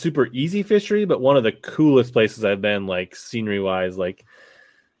 not a super easy fishery, but one of the coolest places I've been, like scenery wise. Like,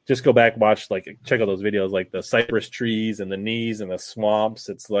 just go back, watch, like, check out those videos, like the cypress trees and the knees and the swamps.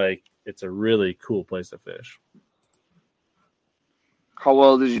 It's like, it's a really cool place to fish. How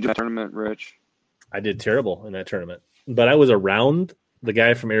well did you do that tournament, Rich? I did terrible in that tournament, but I was around the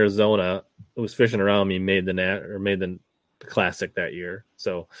guy from Arizona who was fishing around me, made the classic that year.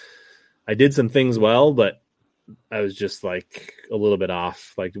 So I did some things well, but I was just like a little bit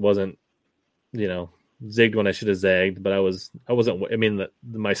off. Like, it wasn't, zigged when I should have zagged, but I wasn't. I mean,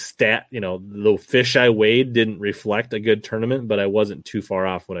 my stat, the fish I weighed didn't reflect a good tournament, but I wasn't too far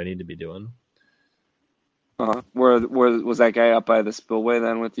off what I need to be doing. Where was that guy up by the spillway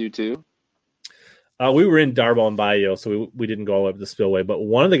then with you too? We were in Darbone Bayou, so we didn't go all up the spillway, but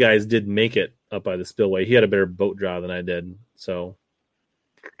one of the guys did make it up by the spillway. He had a better boat draw than I did, so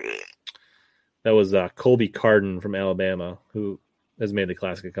that was Colby Carden from Alabama, who has made the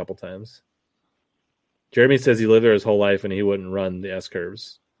classic a couple times. Jeremy says he lived there his whole life and he wouldn't run the S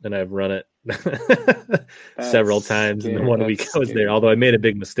curves, and I've run it several times in the 1 week I was there. Although I made a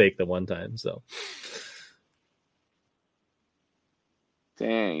big mistake the one time, so.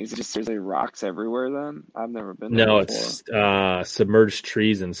 Dang, is it just seriously rocks everywhere then? I've never been there No, before. It's submerged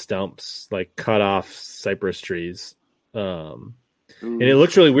trees and stumps, like cut off cypress trees. And it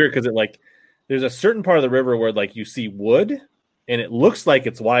looks really weird because there's a certain part of the river where like you see wood and it looks like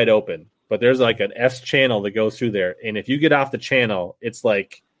it's wide open, but there's like an S channel that goes through there. And if you get off the channel, it's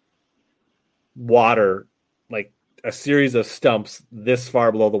like water, like a series of stumps this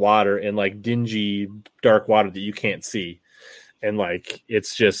far below the water and like dingy, dark water that you can't see. And like,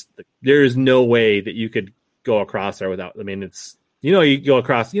 it's just, there is no way that you could go across there without, I mean, it's, you go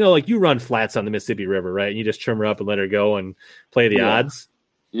across, like you run flats on the Mississippi River, right? And you just trim her up and let her go and play the odds.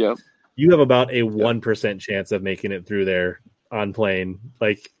 Yep. You have about a 1% chance of making it through there on plane.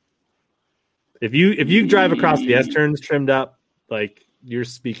 Like, if you drive across the S turns trimmed up, like, you're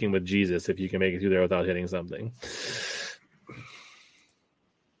speaking with Jesus if you can make it through there without hitting something.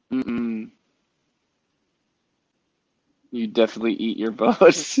 Mm-mm. You definitely eat your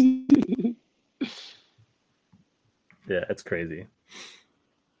boats. Yeah, it's crazy.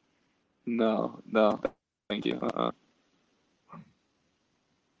 No, thank you.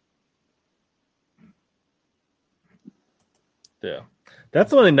 Yeah, that's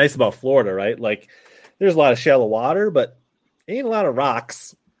something nice about Florida, right? Like, there's a lot of shallow water, but ain't a lot of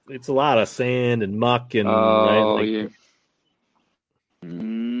rocks. It's a lot of sand and muck and right. Like, yeah.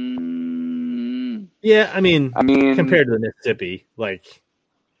 Yeah, I mean, compared to the Mississippi, like.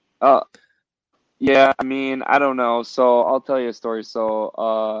 Yeah, I mean, I don't know. So I'll tell you a story.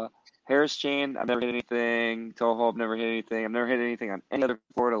 So, Harris Chain, I've never hit anything. Toho, I've never hit anything. I've never hit anything on any other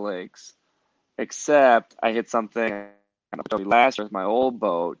Florida lakes, except I hit something last year with my old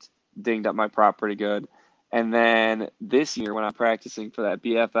boat, dinged up my prop pretty good. And then this year, when I'm practicing for that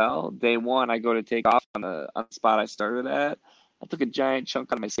BFL, day one, I go to take off on the spot I started at. I took a giant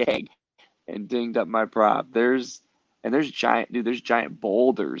chunk out of my sag and dinged up my prop. There's giant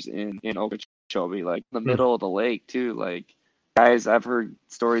boulders in Okeechobee, like in the middle of the lake too. Like, guys, I've heard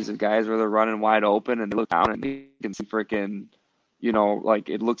stories of guys where they're running wide open and they look down and they can see freaking, like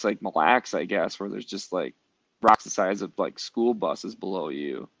it looks like Mille Lacs, I guess, where there's just like rocks the size of like school buses below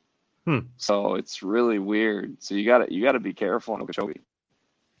you. So it's really weird. So you gotta be careful in Okeechobee.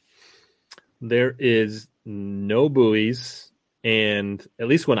 There is no buoys. And at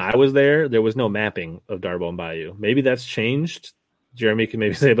least when I was there was no mapping of Darbone Bayou. Maybe that's changed. Jeremy can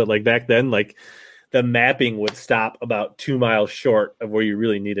maybe say, but like back then, like the mapping would stop about 2 miles short of where you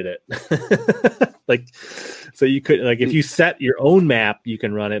really needed it. Like, so you could, like, if you set your own map, you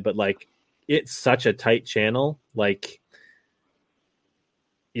can run it, but like it's such a tight channel. Like,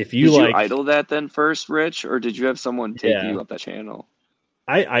 if you did you idle that then first, Rich, or did you have someone take you up that channel?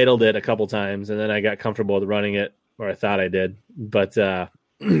 I idled it a couple times and then I got comfortable with running it. Or I thought I did, but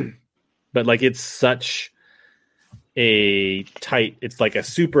like it's such a tight. It's like a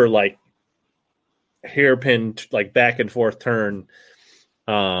super like hairpin like back and forth turn,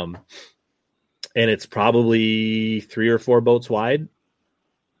 and it's probably 3 or 4 boats wide.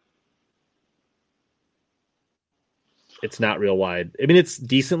 it's not real wide. I mean, it's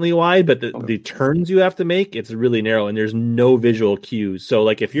decently wide, but the turns you have to make, it's really narrow, and there's no visual cues. So,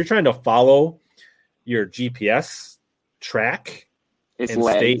 like, if you're trying to follow your GPS track It's and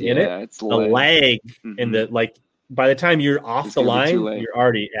lagged, stay in it, it's the lag Mhm. and the like. By the time you're off It's the gonna be too line, late. you're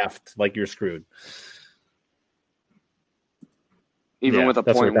already effed. Like, you're screwed. Even Yeah, with a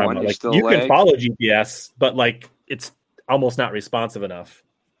that's what we're 0.1, talking about. you're Like, still you can lagged. follow GPS, but like it's almost not responsive enough.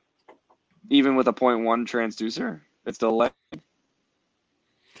 Even with a 0.1 transducer, it's still lagged.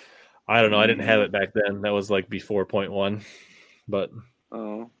 I don't know. I didn't have it back then. That was like before 0.1. But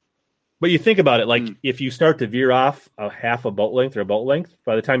you think about it, like if you start to veer off a half a boat length or a boat length,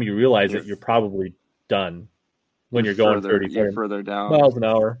 by the time you realize it, you're probably done when you're going 30 further down miles an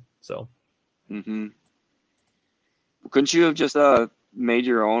hour. So, couldn't you have just made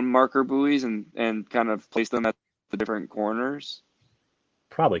your own marker buoys and kind of placed them at the different corners?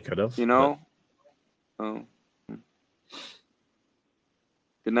 Probably could have. You know? Oh.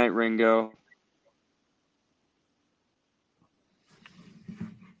 Good night, Ringo.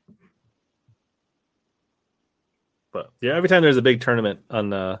 But yeah, every time there's a big tournament on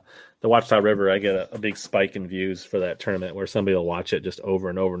the Ouachita River, I get a big spike in views for that tournament where somebody will watch it just over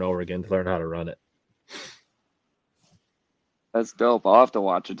and over and over again to learn how to run it. That's dope. I'll have to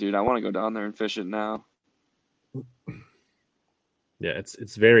watch it, dude. I want to go down there and fish it now. Yeah,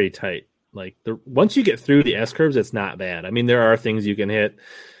 it's very tight. Like once you get through the S curves, it's not bad. I mean, there are things you can hit,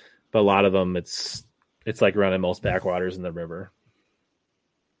 but a lot of them it's like running most backwaters in the river.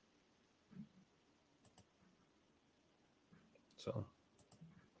 So,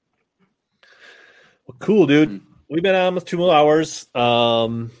 well, cool, dude. We've been on almost 2 more hours.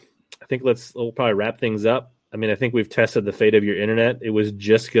 I think we'll probably wrap things up. I mean, I think we've tested the fate of your internet. It was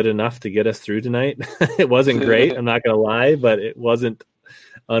just good enough to get us through tonight. It wasn't great. I'm not going to lie, but it wasn't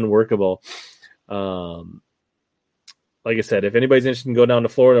unworkable. Like I said, if anybody's interested in going down to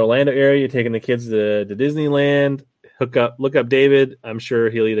Florida, Orlando area, taking the kids to Disneyland, look up David. I'm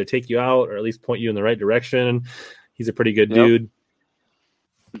sure he'll either take you out or at least point you in the right direction. He's a pretty good dude.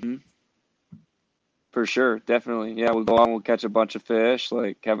 For sure. Definitely. Yeah. We'll go out and we'll catch a bunch of fish,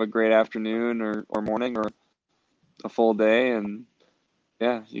 like have a great afternoon or morning or a full day. And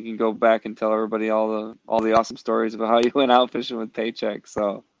yeah, you can go back and tell everybody all the awesome stories about how you went out fishing with Paycheck.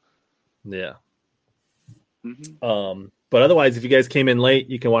 So yeah. But otherwise, if you guys came in late,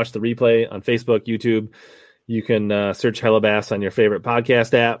 you can watch the replay on Facebook, YouTube. You can search Hellabass on your favorite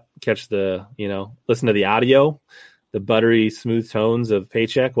podcast app, catch listen to the audio, the buttery, smooth tones of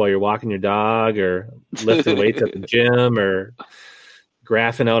Paycheck while you're walking your dog or lifting weights at the gym or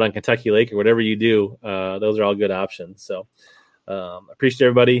graphing out on Kentucky Lake or whatever you do. Those are all good options. So appreciate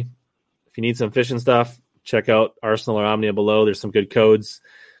everybody. If you need some fishing stuff, check out Arsenal or Omnia below. There's some good codes.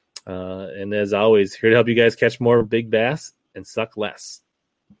 And as always, here to help you guys catch more big bass and suck less.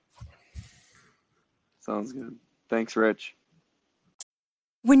 Sounds good. Thanks, Rich.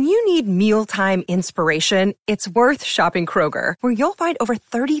 When you need mealtime inspiration, it's worth shopping Kroger, where you'll find over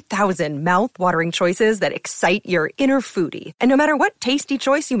 30,000 mouth-watering choices that excite your inner foodie. And no matter what tasty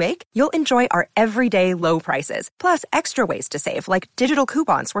choice you make, you'll enjoy our everyday low prices, plus extra ways to save, like digital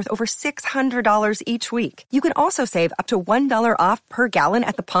coupons worth over $600 each week. You can also save up to $1 off per gallon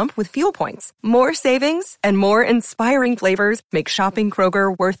at the pump with fuel points. More savings and more inspiring flavors make shopping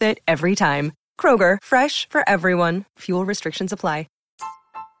Kroger worth it every time. Kroger, fresh for everyone. Fuel restrictions apply.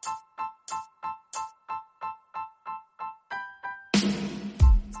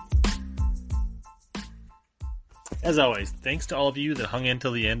 As always, thanks to all of you that hung in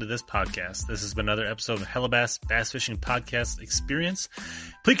till the end of this podcast. This has been another episode of Hellabass Bass Fishing Podcast Experience.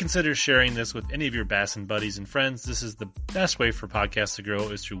 Please consider sharing this with any of your bass and buddies and friends. This is the best way for podcasts to grow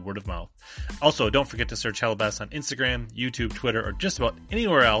is through word of mouth. Also, don't forget to search Hellabass on Instagram, YouTube, Twitter, or just about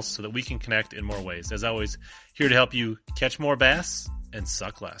anywhere else so that we can connect in more ways. As always, here to help you catch more bass and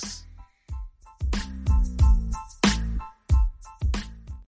suck less.